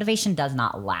fleeting. Motivation does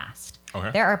not last.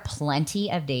 Okay. There are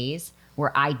plenty of days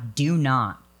where I do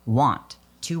not want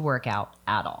to work out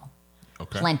at all.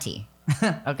 Okay. Plenty.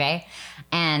 Okay.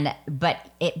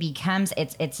 But it becomes,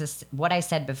 what I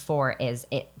said before is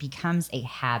it becomes a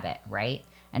habit, right?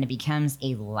 And it becomes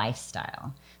a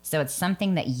lifestyle. So it's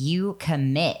something that you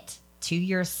commit to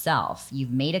yourself.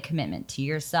 You've made a commitment to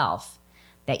yourself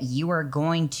that you are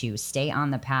going to stay on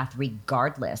the path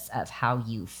regardless of how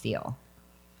you feel.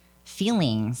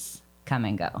 Feelings come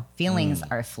and go. Feelings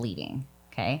are fleeting.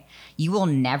 Okay. You will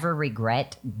never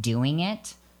regret doing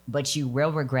it, but you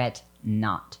will regret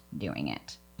not doing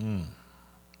it. Yeah.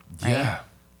 Right?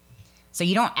 So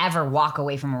you don't ever walk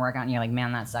away from a workout and you're like,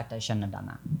 man, that sucked. I shouldn't have done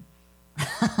that.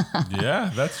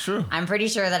 Yeah, that's true. I'm pretty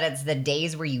sure that it's the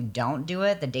days where you don't do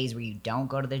it, the days where you don't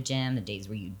go to the gym, the days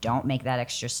where you don't make that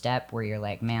extra step where you're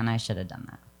like, man, I should have done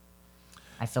that.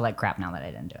 I feel like crap now that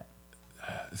I didn't do it.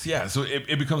 Yeah, so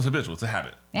it becomes habitual. It's a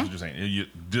habit. Yeah. That's what you're saying.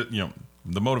 You know,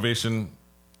 the motivation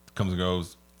comes and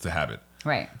goes. It's a habit.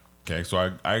 Right. Okay, so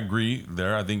I agree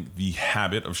there. I think the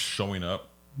habit of showing up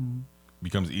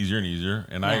becomes easier and easier.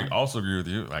 And I also agree with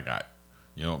you. Like,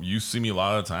 you see me a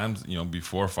lot of the times,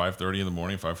 before 5:30 in the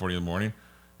morning, 5:40 in the morning.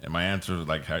 And my answer is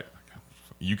like,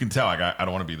 you can tell, like, I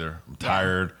don't want to be there. I'm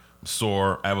tired.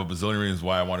 sore. I have a bazillion reasons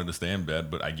why I wanted to stay in bed,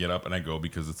 but I get up and I go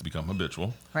because it's become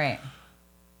habitual. Right.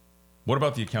 What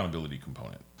about the accountability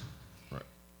component? Right.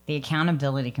 The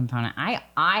accountability component.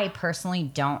 I personally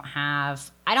don't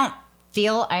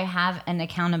feel I have an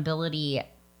accountability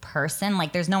person.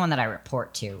 Like, there's no one that I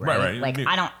report to, right? Like,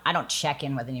 I don't check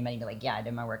in with anybody and be like, yeah, I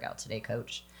did my workout today,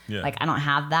 coach. Yeah. Like, I don't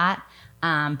have that.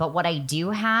 But what I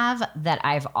do have that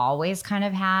I've always kind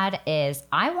of had is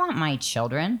I want my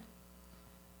children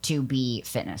to be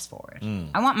fitness forward.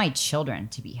 I want my children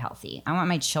to be healthy. I want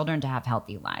my children to have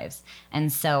healthy lives.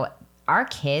 And so our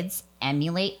kids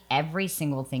emulate every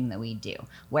single thing that we do.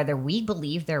 Whether we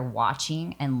believe they're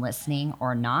watching and listening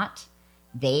or not,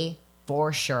 they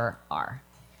for sure are.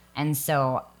 And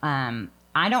so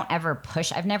I don't ever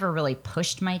push. I've never really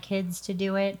pushed my kids to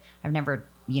do it. I've never,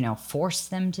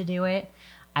 forced them to do it.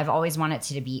 I've always wanted it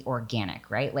to be organic,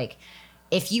 right? Like,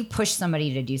 if you push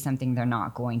somebody to do something, they're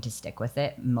not going to stick with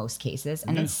it most cases.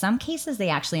 And in some cases, they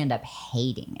actually end up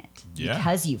hating it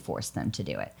because you force them to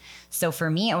do it. So for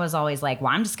me, it was always like,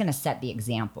 well, I'm just going to set the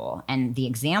example. And the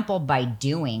example by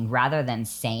doing rather than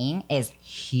saying is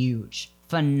huge,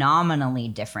 phenomenally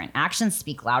different. Actions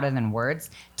speak louder than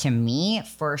words to me,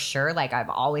 for sure. Like, I've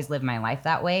always lived my life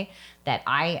that way, that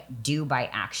I do by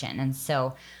action. And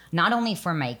so not only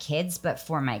for my kids, but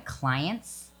for my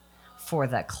clients, for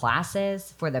the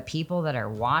classes, for the people that are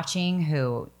watching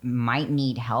who might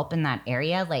need help in that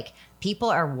area. Like, people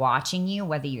are watching you,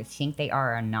 whether you think they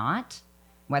are or not,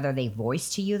 whether they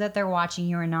voice to you that they're watching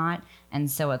you or not. And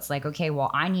so it's like, okay,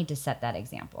 well, I need to set that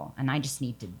example, and I just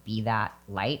need to be that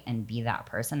light and be that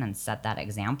person and set that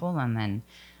example. And then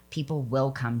people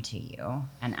will come to you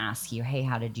and ask you, hey,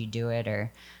 how did you do it?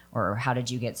 Or how did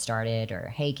you get started? Or,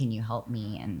 hey, can you help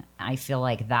me? And I feel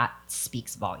like that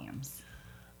speaks volumes.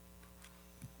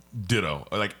 Ditto.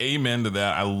 Like, amen to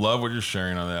that. I love what you're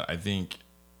sharing on that. I think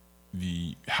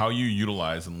how you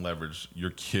utilize and leverage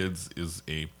your kids is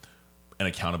an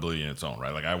accountability in its own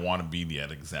right. Like, I want to be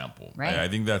that example. Right. I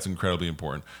think that's incredibly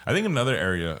important. I think another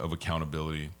area of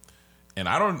accountability, and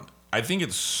I think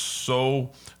it's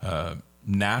so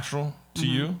natural to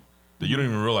you that you don't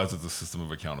even realize it's a system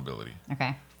of accountability.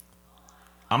 Okay.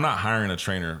 I'm not hiring a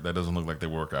trainer that doesn't look like they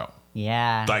work out.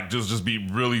 Yeah. Like, just be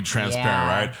really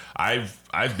transparent, right?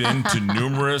 I've been to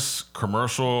numerous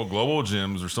commercial global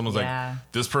gyms where someone's like,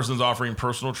 this person's offering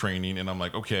personal training, and I'm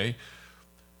like, okay,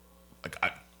 like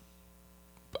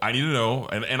I need to know.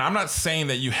 And I'm not saying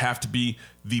that you have to be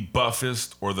the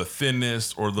buffest or the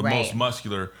thinnest or the most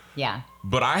muscular. Yeah.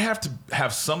 But I have to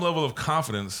have some level of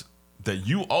confidence that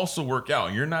you also work out,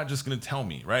 and you're not just going to tell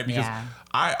me, right? Because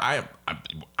I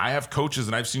have coaches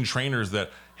and I've seen trainers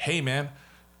that, hey, man,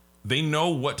 they know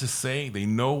what to say, they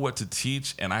know what to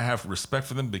teach, and I have respect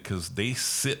for them because they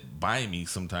sit by me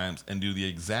sometimes and do the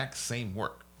exact same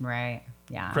work. Right.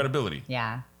 Yeah. Credibility.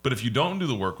 Yeah. But if you don't do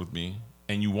the work with me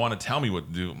and you want to tell me what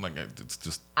to do, I'm like, it's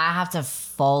just... I have to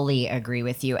fully agree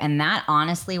with you. And that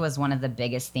honestly was one of the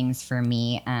biggest things for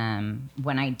me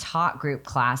when I taught group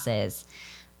classes.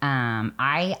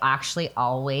 I actually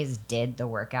always did the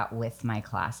workout with my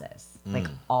classes. Like,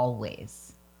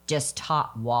 always. Just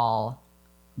taught while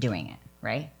doing it,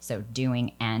 right? So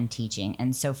doing and teaching.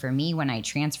 And so for me, when I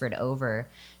transferred over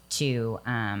to,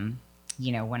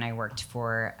 when I worked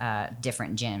for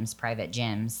different gyms, private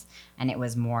gyms, and it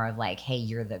was more like, hey,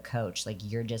 you're the coach, like,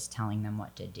 you're just telling them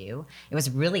what to do. It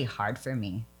was really hard for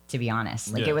me, to be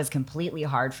honest. Like, it was completely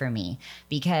hard for me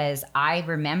because I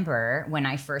remember when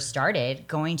I first started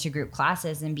going to group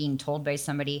classes and being told by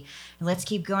somebody, let's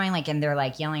keep going. Like, and they're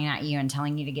like yelling at you and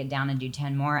telling you to get down and do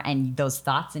 10 more. And those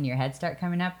thoughts in your head start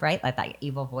coming up, right? Like that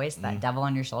evil voice, that devil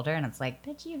on your shoulder. And it's like,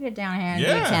 bitch, you get down here and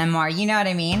do 10 more. You know what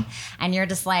I mean? And you're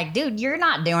just like, dude, you're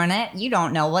not doing it. You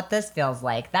don't know what this feels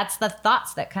like. That's the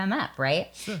thoughts that come up,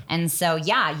 right? Sure. And so,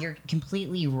 yeah, you're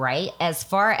completely right. As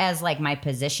far as like my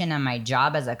position and my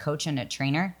job as a coach and a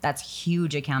trainer, that's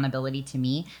huge accountability to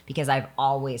me because I've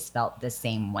always felt the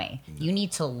same way. You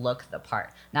need to look the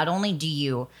part. Not only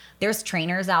there's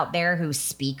trainers out there who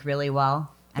speak really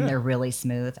well and they're really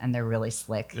smooth and they're really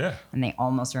slick. Yeah. And they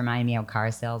almost remind me of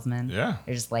car salesmen. Yeah.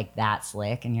 They're just like that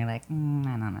slick and you're like, I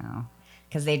don't know.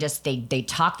 Because they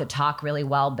talk the talk really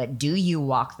well, but do you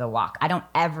walk the walk? I don't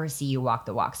ever see you walk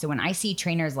the walk. So when I see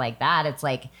trainers like that, it's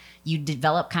like you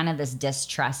develop kind of this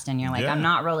distrust and you're like, I'm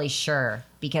not really sure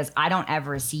because I don't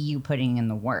ever see you putting in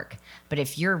the work. But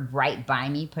if you're right by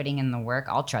me putting in the work,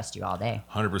 I'll trust you all day.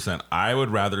 100%. I would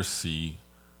rather see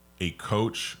a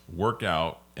coach work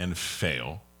out and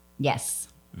fail. Yes.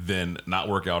 Than not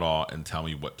work out all and tell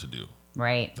me what to do.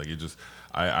 Right. Like it just,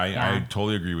 I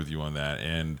totally agree with you on that.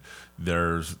 And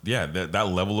there's, that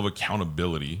level of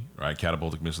accountability, right?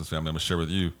 Catapult Commissions family, I'm gonna share with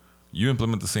you. You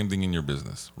implement the same thing in your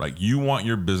business, right? You want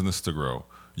your business to grow.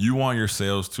 You want your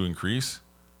sales to increase.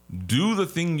 Do the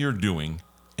thing you're doing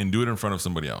and do it in front of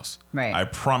somebody else. Right. I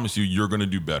promise you're going to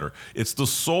do better. It's the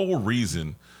sole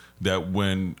reason that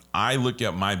when I look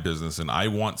at my business and I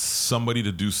want somebody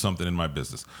to do something in my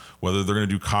business, whether they're going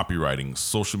to do copywriting,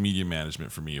 social media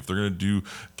management for me, if they're going to do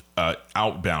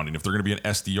outbounding, if they're going to be an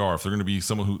SDR, if they're going to be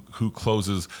someone who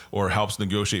closes or helps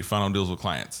negotiate final deals with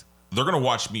clients, they're going to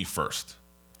watch me first.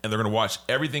 And they're going to watch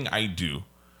everything I do.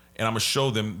 And I'm going to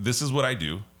show them, this is what I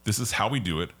do. This is how we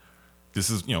do it. This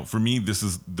is, for me, this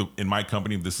is in my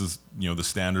company, this is, the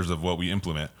standards of what we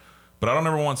implement. But I don't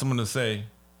ever want someone to say,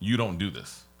 you don't do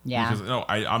this. Yeah. Because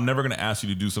I'm never going to ask you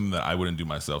to do something that I wouldn't do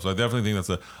myself. So I definitely think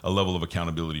that's a level of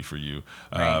accountability for you.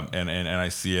 Right. And I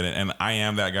see it. And I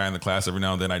am that guy in the class. Every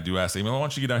now and then I do ask Amy, why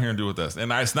don't you get down here and do it with us?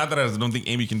 And it's not that I don't think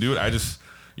Amy can do it. I just,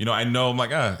 I know I'm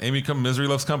like, Amy, come, misery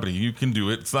loves company. You can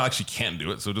do it. It's not like she can't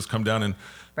do it. So just come down and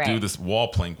do this wall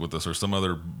plank with us or some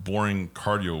other boring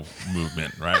cardio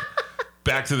movement, right?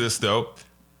 Back to this though.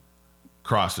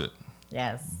 CrossFit.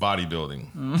 Yes. Bodybuilding.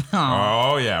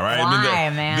 Oh yeah, right. Why,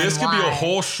 man? This could be a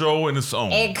whole show in its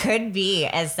own. It could be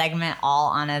a segment all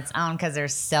on its own because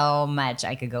there's so much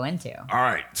I could go into. All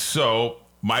right. So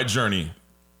my journey,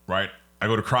 right? I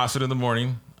go to CrossFit in the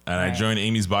morning. And I join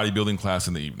Amy's bodybuilding class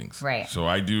in the evenings. Right. So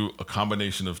I do a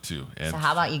combination of two. And so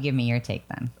how about you give me your take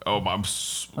then? Oh,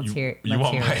 Let's hear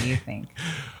what you think.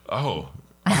 Oh, all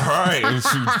right.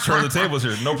 Let's turn the tables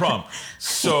here. No problem.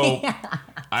 So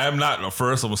I am not,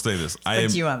 first I'm going to say this.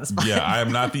 Put you on the spot. Yeah, I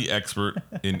am not the expert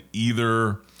in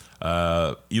either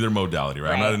modality,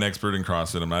 right? I'm not an expert in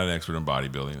CrossFit. I'm not an expert in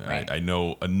bodybuilding. Right. I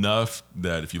know enough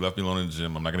that if you left me alone in the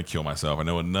gym, I'm not going to kill myself. I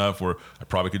know enough where I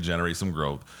probably could generate some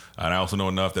growth. And I also know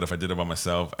enough that if I did it by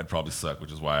myself, I'd probably suck,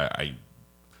 which is why I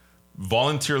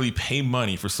voluntarily pay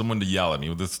money for someone to yell at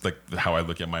me. This is like how I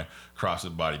look at my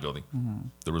CrossFit bodybuilding. Mm-hmm.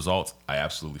 The results, I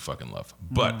absolutely fucking love.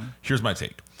 But here's my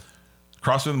take.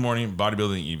 CrossFit in the morning,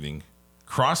 bodybuilding in the evening.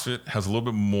 CrossFit has a little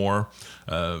bit more...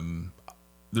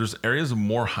 there's areas of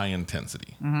more high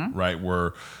intensity, right?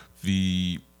 Where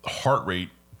the heart rate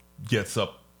gets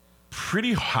up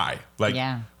pretty high. Like,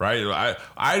 right?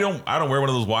 I don't wear one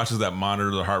of those watches that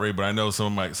monitor the heart rate, but I know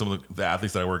some of the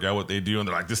athletes that I work out with, they do, and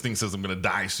they're like, this thing says I'm gonna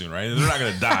die soon, right? And they're not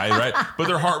gonna die, right? But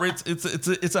their heart rate's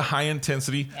it's a high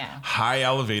intensity, high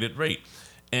elevated rate.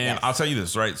 And I'll tell you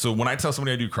this, right? So when I tell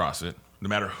somebody I do CrossFit, no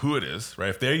matter who it is, right?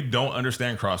 If they don't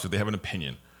understand CrossFit, they have an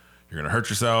opinion. You're going to hurt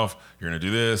yourself. You're going to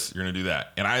do this. You're going to do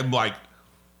that. And I'm like...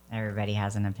 Everybody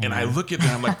has an opinion. And I look at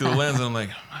them like through the lens and I'm like,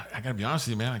 I got to be honest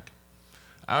with you, man. Like,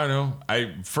 I don't know.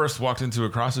 I first walked into a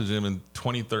CrossFit gym in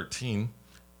 2013.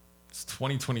 It's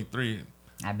 2023.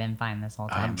 I've been fine this whole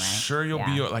time, I'm sure you'll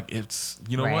be like, it's,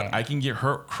 what? I can get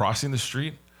hurt crossing the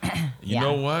street. You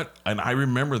know what? And I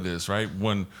remember this, right?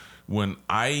 When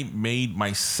I made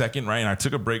my second, right? And I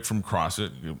took a break from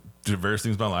CrossFit, did various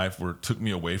things in my life where it took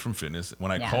me away from fitness.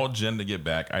 When I called Jen to get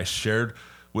back, I shared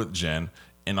with Jen,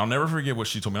 and I'll never forget what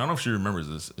she told me. I don't know if she remembers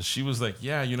this. She was like,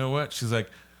 yeah, you know what? She's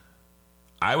like,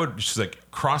 she's like,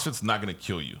 CrossFit's not going to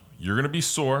kill you. You're going to be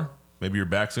sore. Maybe your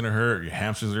back's going to hurt. Your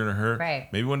hamstrings are going to hurt.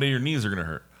 Right. Maybe one day your knees are going to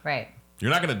hurt. Right. You're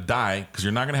not going to die because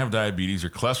you're not going to have diabetes. Your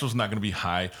cholesterol's not going to be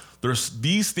high.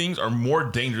 These things are more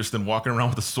dangerous than walking around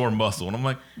with a sore muscle. And I'm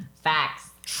like, facts.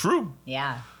 True.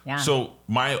 Yeah. So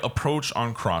my approach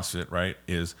on CrossFit, right,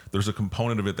 is there's a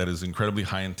component of it that is incredibly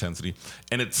high intensity,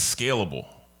 and it's scalable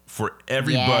for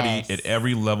everybody at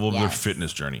every level of their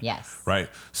fitness journey. Yes. Right?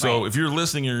 So if you're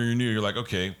listening and you're new, you're like,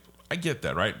 okay, I get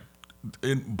that, right?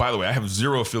 And by the way, I have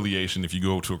zero affiliation if you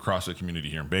go to a CrossFit community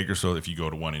here in Bakersfield, if you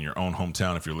go to one in your own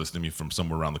hometown, if you're listening to me from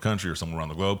somewhere around the country or somewhere around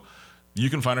the globe. You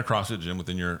can find a CrossFit gym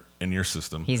within your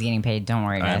system. He's getting paid. Don't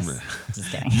worry, guys. Just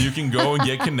kidding. You can go and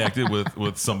get connected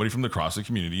with somebody from the CrossFit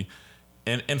community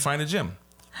and find a gym.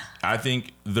 I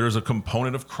think there's a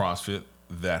component of CrossFit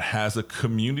that has a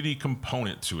community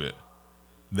component to it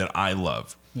that I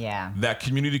love. Yeah. That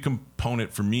community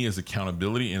component for me is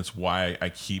accountability, and it's why I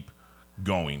keep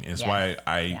going. It's why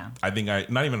I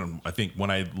think when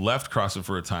I left CrossFit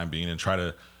for a time being and try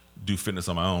to do fitness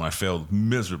on my own, I failed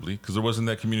miserably because there wasn't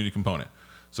that community component.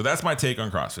 So that's my take on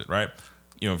CrossFit, right?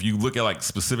 If you look at like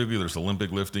specifically, there's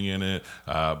Olympic lifting in it,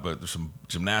 but there's some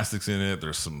gymnastics in it.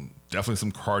 There's definitely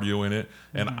some cardio in it.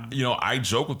 And, I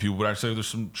joke with people, but I say there's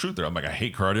some truth there. I'm like, I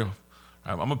hate cardio.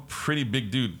 I'm a pretty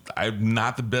big dude. I'm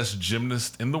not the best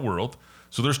gymnast in the world.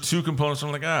 So there's two components.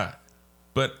 I'm like,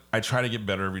 but I try to get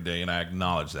better every day, and I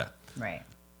acknowledge that. Right.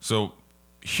 So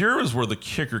here is where the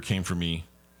kicker came for me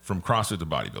from CrossFit to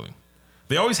bodybuilding.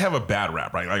 They always have a bad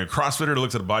rap, right? Like a CrossFitter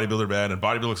looks at a bodybuilder bad, and a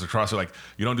bodybuilder looks at CrossFit like,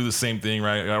 you don't do the same thing,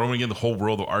 right? I don't want to get in the whole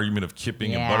world of argument of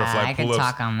kipping and butterfly pull-ups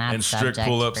talk on that and strict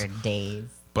pull-ups for days.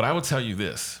 But I will tell you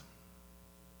this.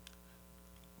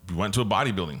 We went to a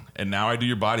bodybuilding, and now I do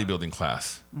your bodybuilding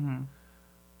class. Mm-hmm.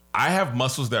 I have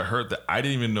muscles that hurt that I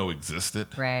didn't even know existed.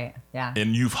 Right, yeah.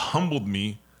 And you've humbled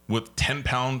me with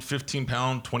 10-pound,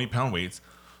 15-pound, 20-pound weights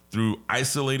through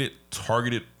isolated,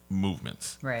 targeted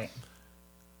movements. Right.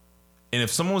 And if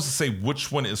someone was to say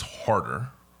which one is harder,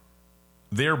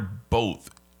 they're both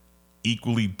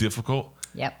equally difficult.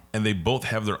 Yep. And they both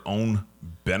have their own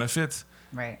benefits.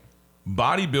 Right.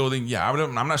 Bodybuilding, yeah,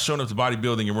 I'm not showing up to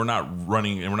bodybuilding and we're not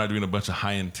running and we're not doing a bunch of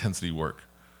high intensity work.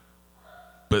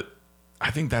 But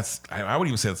I think I would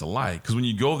even say that's a lie. Because when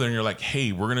you go there and you're like,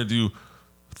 hey, we're going to do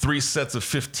 3 sets of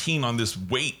 15 on this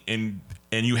weight and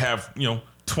you have,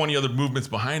 20 other movements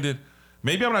behind it.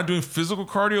 Maybe I'm not doing physical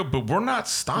cardio, but we're not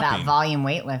stopping. That volume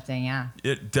weightlifting, yeah.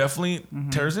 It definitely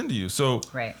tears into you. So,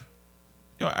 right.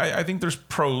 I think there's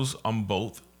pros on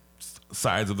both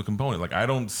sides of the component. Like, I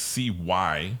don't see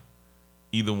why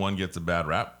either one gets a bad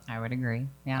rap. I would agree.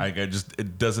 Yeah.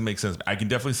 It doesn't make sense. I can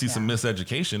definitely see some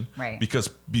miseducation. Right. Because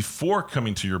before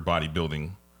coming to your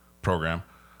bodybuilding program,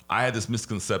 I had this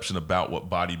misconception about what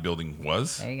bodybuilding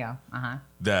was. There you go. Uh-huh.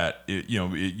 That,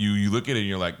 you look at it and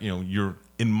you're like, you're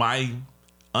in my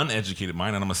uneducated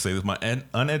mind, and I'm going to say this, my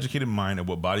uneducated mind of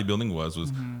what bodybuilding was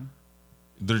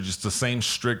they're just the same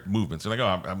strict movements. They're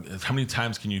like, how many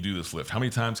times can you do this lift? How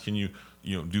many times can you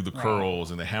do the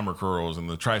curls and the hammer curls and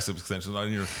the tricep extensions?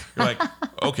 And you're like,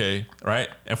 okay, right?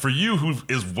 And for you who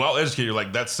is well educated, you're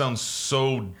like, that sounds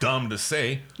so dumb to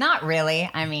say. Not really.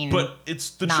 I mean, but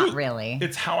it's the not truth. Not really.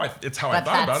 It's how I thought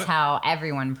about it. That's how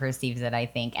everyone perceives it, I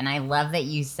think. And I love that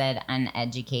you said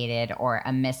uneducated or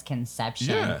a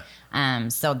misconception. Yeah.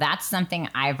 So that's something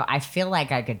I feel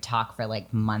like I could talk for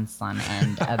like months on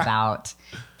end about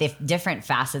the different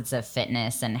facets of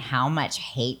fitness and how much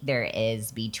hate there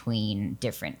is between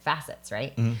different facets,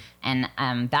 right? Mm-hmm.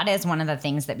 And that is one of the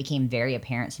things that became very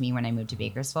apparent to me when I moved to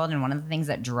Bakersfield, and one of the things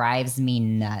that drives me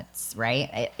nuts,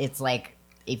 right? It's like,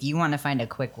 if you want to find a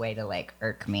quick way to like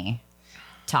irk me,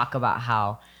 talk about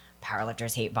how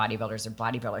powerlifters hate bodybuilders or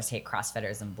bodybuilders hate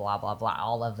CrossFitters and blah, blah, blah,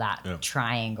 all of that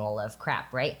triangle of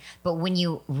crap, right? But when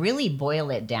you really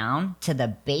boil it down to the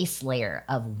base layer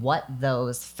of what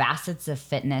those facets of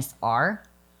fitness are,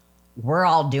 we're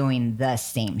all doing the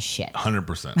same shit.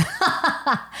 100%.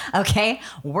 Okay?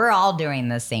 We're all doing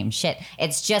the same shit.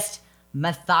 It's just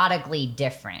methodically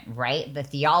different, right? The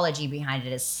theology behind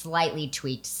it is slightly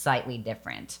tweaked, slightly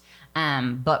different.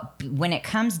 But when it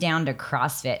comes down to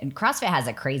CrossFit, and CrossFit has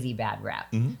a crazy bad rap.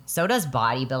 Mm-hmm. So does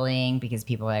bodybuilding, because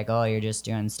people are like, oh, you're just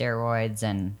doing steroids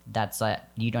and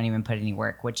you don't even put any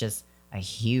work, which is a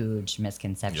huge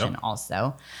misconception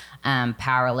also.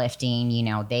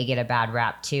 Powerlifting, they get a bad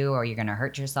rap too, or you're going to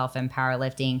hurt yourself in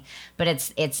powerlifting. But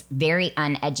it's very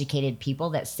uneducated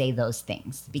people that say those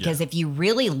things. Because if you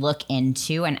really look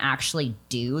into and actually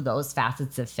do those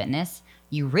facets of fitness,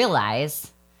 you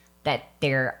realize that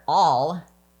they're all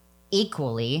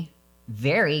equally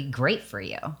very great for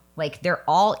you. Like, they're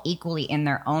all equally in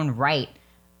their own right,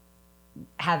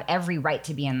 have every right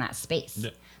to be in that space.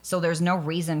 Yeah. So there's no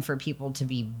reason for people to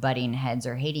be butting heads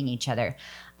or hating each other.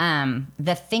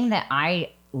 The thing that I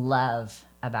love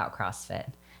about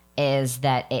CrossFit is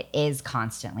that it is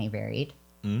constantly varied.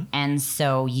 Mm. And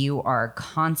so you are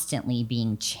constantly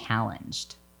being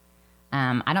challenged.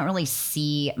 I don't really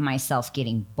see myself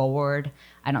getting bored.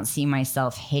 I don't see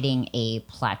myself hitting a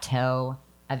plateau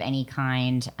of any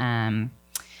kind. And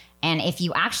if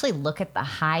you actually look at the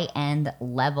high-end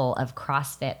level of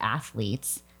CrossFit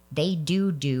athletes, they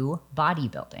do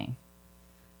bodybuilding.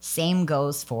 Same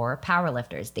goes for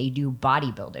powerlifters. They do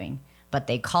bodybuilding, but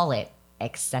they call it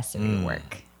accessory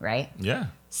work, right? Yeah.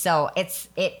 So it's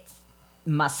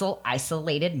muscle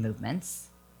isolated movements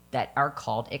that are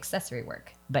called accessory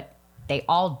work, but they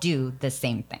all do the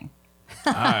same thing.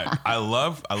 I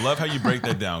love how you break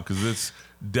that down, because it's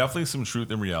definitely some truth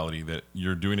and reality that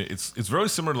you're doing it. It's very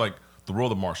similar to like the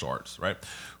world of martial arts, right?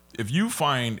 If you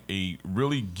find a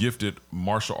really gifted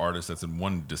martial artist that's in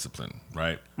one discipline,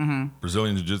 right? Mm-hmm.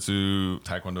 Brazilian Jiu-Jitsu,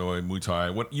 Taekwondo, Muay Thai,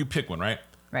 what you pick one, right?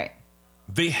 Right.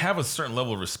 They have a certain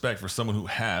level of respect for someone who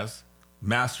has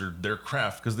mastered their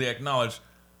craft, because they acknowledge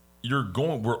we're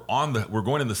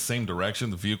going in the same direction.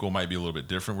 The vehicle might be a little bit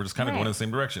different. We're just kind of going in the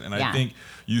same direction. And I think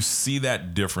you see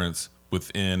that difference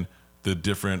within the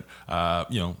different,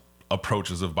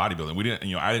 approaches of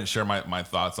bodybuilding. I didn't share my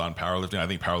thoughts on powerlifting. I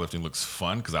think powerlifting looks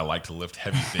fun because I like to lift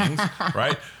heavy things,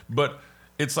 right? But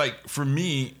it's like, for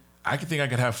me, I could think I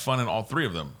could have fun in all three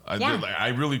of them. I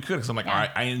really could, because I'm like,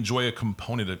 I enjoy a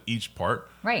component of each part.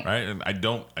 Right. And I'm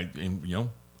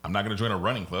not going to join a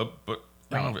running club, but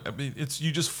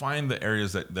you just find the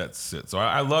areas that sit. So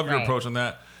I love your approach on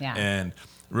that. Yeah. And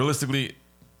realistically,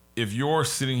 if you're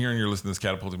sitting here and you're listening to this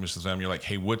Catapulting Commissions family, you're like,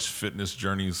 hey, which fitness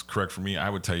journey is correct for me? I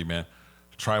would tell you, man,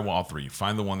 try all three.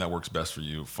 Find the one that works best for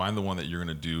you. Find the one that you're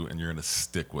going to do and you're going to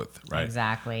stick with, right?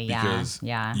 Exactly. Because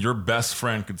your best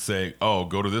friend could say, oh,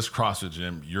 go to this CrossFit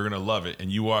gym. You're going to love it.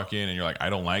 And you walk in and you're like, I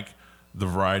don't like the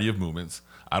variety of movements.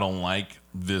 I don't like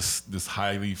this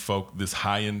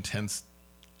high intense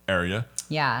area.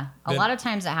 Yeah. A lot of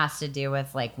times it has to do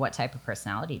with like, what type of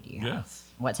personality do you have? Yeah.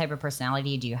 What type of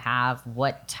personality do you have?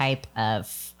 What type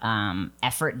of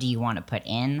effort do you want to put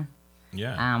in?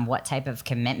 Yeah. What type of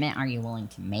commitment are you willing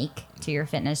to make to your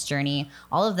fitness journey?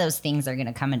 All of those things are going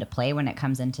to come into play when it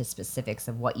comes into specifics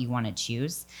of what you want to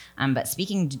choose. But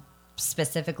speaking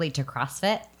specifically to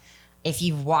CrossFit, if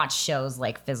you've watched shows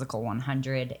like Physical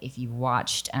 100, if you've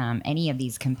watched any of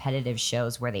these competitive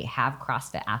shows where they have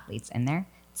CrossFit athletes in there,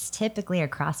 it's typically a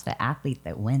CrossFit athlete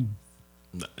that wins.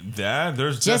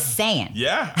 Saying.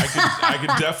 Yeah, I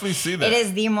could definitely see that. It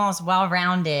is the most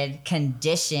well-rounded,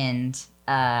 conditioned.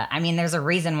 There's a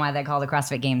reason why they call the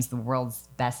CrossFit Games the world's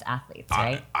best athletes,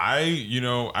 right?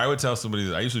 I would tell somebody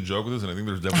that I used to joke with this, and I think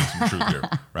there's definitely some truth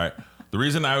here, right? The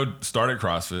reason I would start at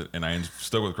CrossFit and I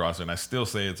stuck with CrossFit, and I still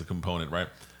say it's a component, right?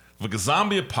 If a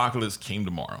zombie apocalypse came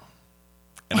tomorrow,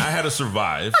 and I had to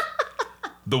survive.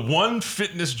 The one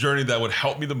fitness journey that would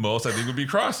help me the most, I think, would be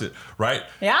CrossFit, right?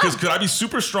 Yeah. Because could I be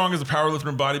super strong as a powerlifter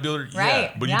and bodybuilder? Right.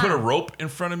 Yeah. But you put a rope in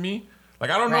front of me, like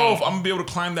I don't know if I'm gonna be able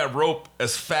to climb that rope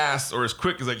as fast or as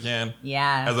quick as I can.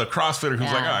 Yeah. As a CrossFitter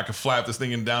who's like, I could fly up this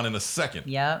thing down in a second.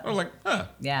 Yep. I'm like,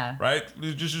 Yeah. Right?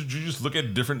 You just look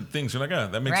at different things. You're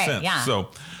like, that makes sense. Yeah. So.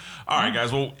 All right,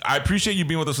 guys. Well, I appreciate you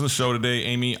being with us on the show today,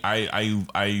 Amy.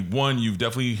 You've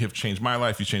definitely have changed my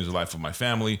life. You changed the life of my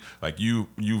family. Like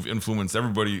you've influenced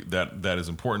everybody that is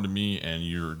important to me, and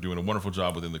you're doing a wonderful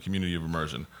job within the community of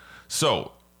immersion.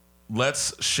 So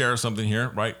let's share something here,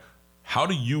 right? How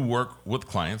do you work with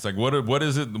clients? Like what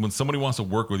is it when somebody wants to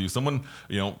work with you? Someone,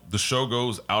 the show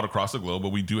goes out across the globe, but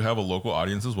we do have a local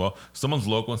audience as well. Someone's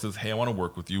local and says, hey, I want to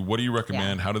work with you. What do you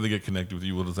recommend? How do they get connected with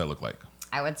you? What does that look like?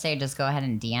 I would say just go ahead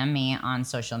and DM me on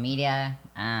social media.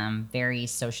 Very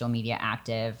social media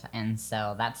active. And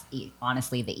so that's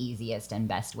honestly the easiest and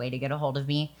best way to get a hold of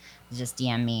me. Just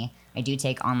DM me. I do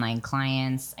take online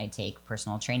clients. I take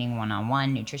personal training,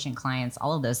 one-on-one, nutrition clients,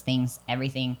 all of those things,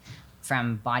 everything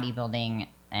from bodybuilding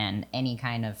and any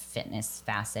kind of fitness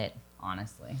facet,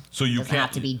 honestly. So it doesn't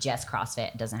have to be just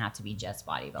CrossFit. It doesn't have to be just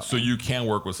bodybuilding. So you can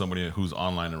work with somebody who's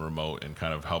online and remote and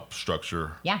kind of help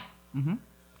structure. Yeah. Mm-hmm.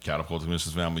 Catapulting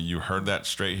Commissions family, you heard that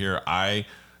straight here. I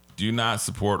do not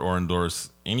support or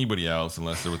endorse anybody else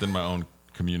unless they're within my own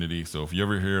community. So if you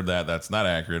ever hear that, that's not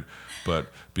accurate.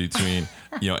 But between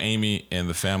Amy and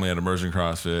the family at Immersion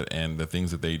CrossFit and the things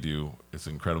that they do, it's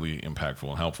incredibly impactful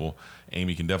and helpful.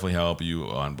 Amy can definitely help you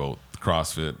on both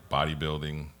CrossFit,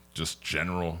 bodybuilding, just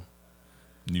general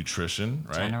nutrition,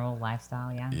 right? General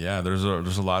lifestyle, yeah. Yeah, there's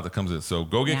a lot that comes in. So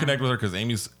go get connected with her, because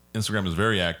Amy's Instagram is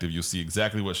very active. You'll see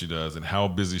exactly what she does and how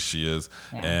busy she is.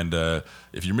 Yeah. And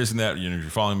if you're missing that, if you're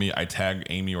following me, I tag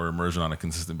Amy or Immersion on a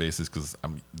consistent basis because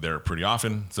I'm there pretty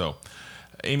often. So,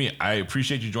 Amy, I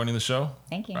appreciate you joining the show.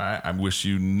 Thank you. All right, I wish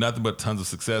you nothing but tons of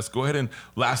success. Go ahead and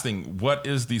last thing, what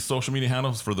is the social media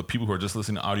handles for the people who are just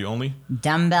listening to audio only?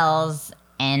 Dumbbells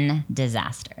and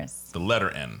Disasters. The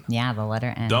letter N. Yeah, the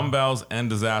letter N. Dumbbells and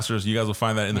Disasters. You guys will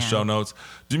find that in the show notes.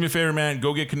 Do me a favor, man.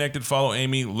 Go get connected. Follow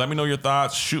Amy. Let me know your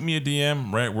thoughts. Shoot me a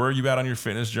DM, right? Where are you at on your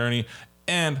fitness journey?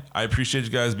 And I appreciate you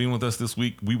guys being with us this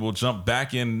week. We will jump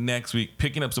back in next week,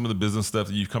 picking up some of the business stuff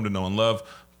that you've come to know and love.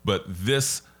 But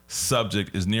this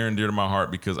subject is near and dear to my heart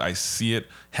because I see it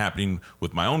happening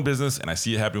with my own business and I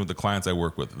see it happening with the clients I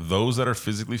work with. Those that are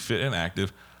physically fit and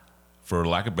active, for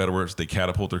lack of better words, they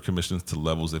catapult their commissions to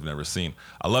levels they've never seen.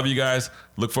 I love you guys.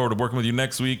 Look forward to working with you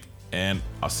next week, and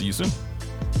I'll see you soon.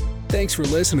 Thanks for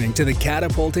listening to the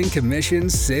Catapulting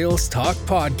Commissions Sales Talk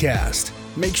Podcast.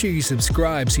 Make sure you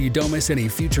subscribe so you don't miss any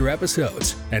future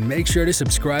episodes. And make sure to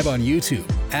subscribe on YouTube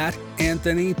at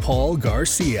Anthony Paul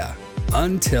Garcia.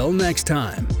 Until next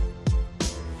time.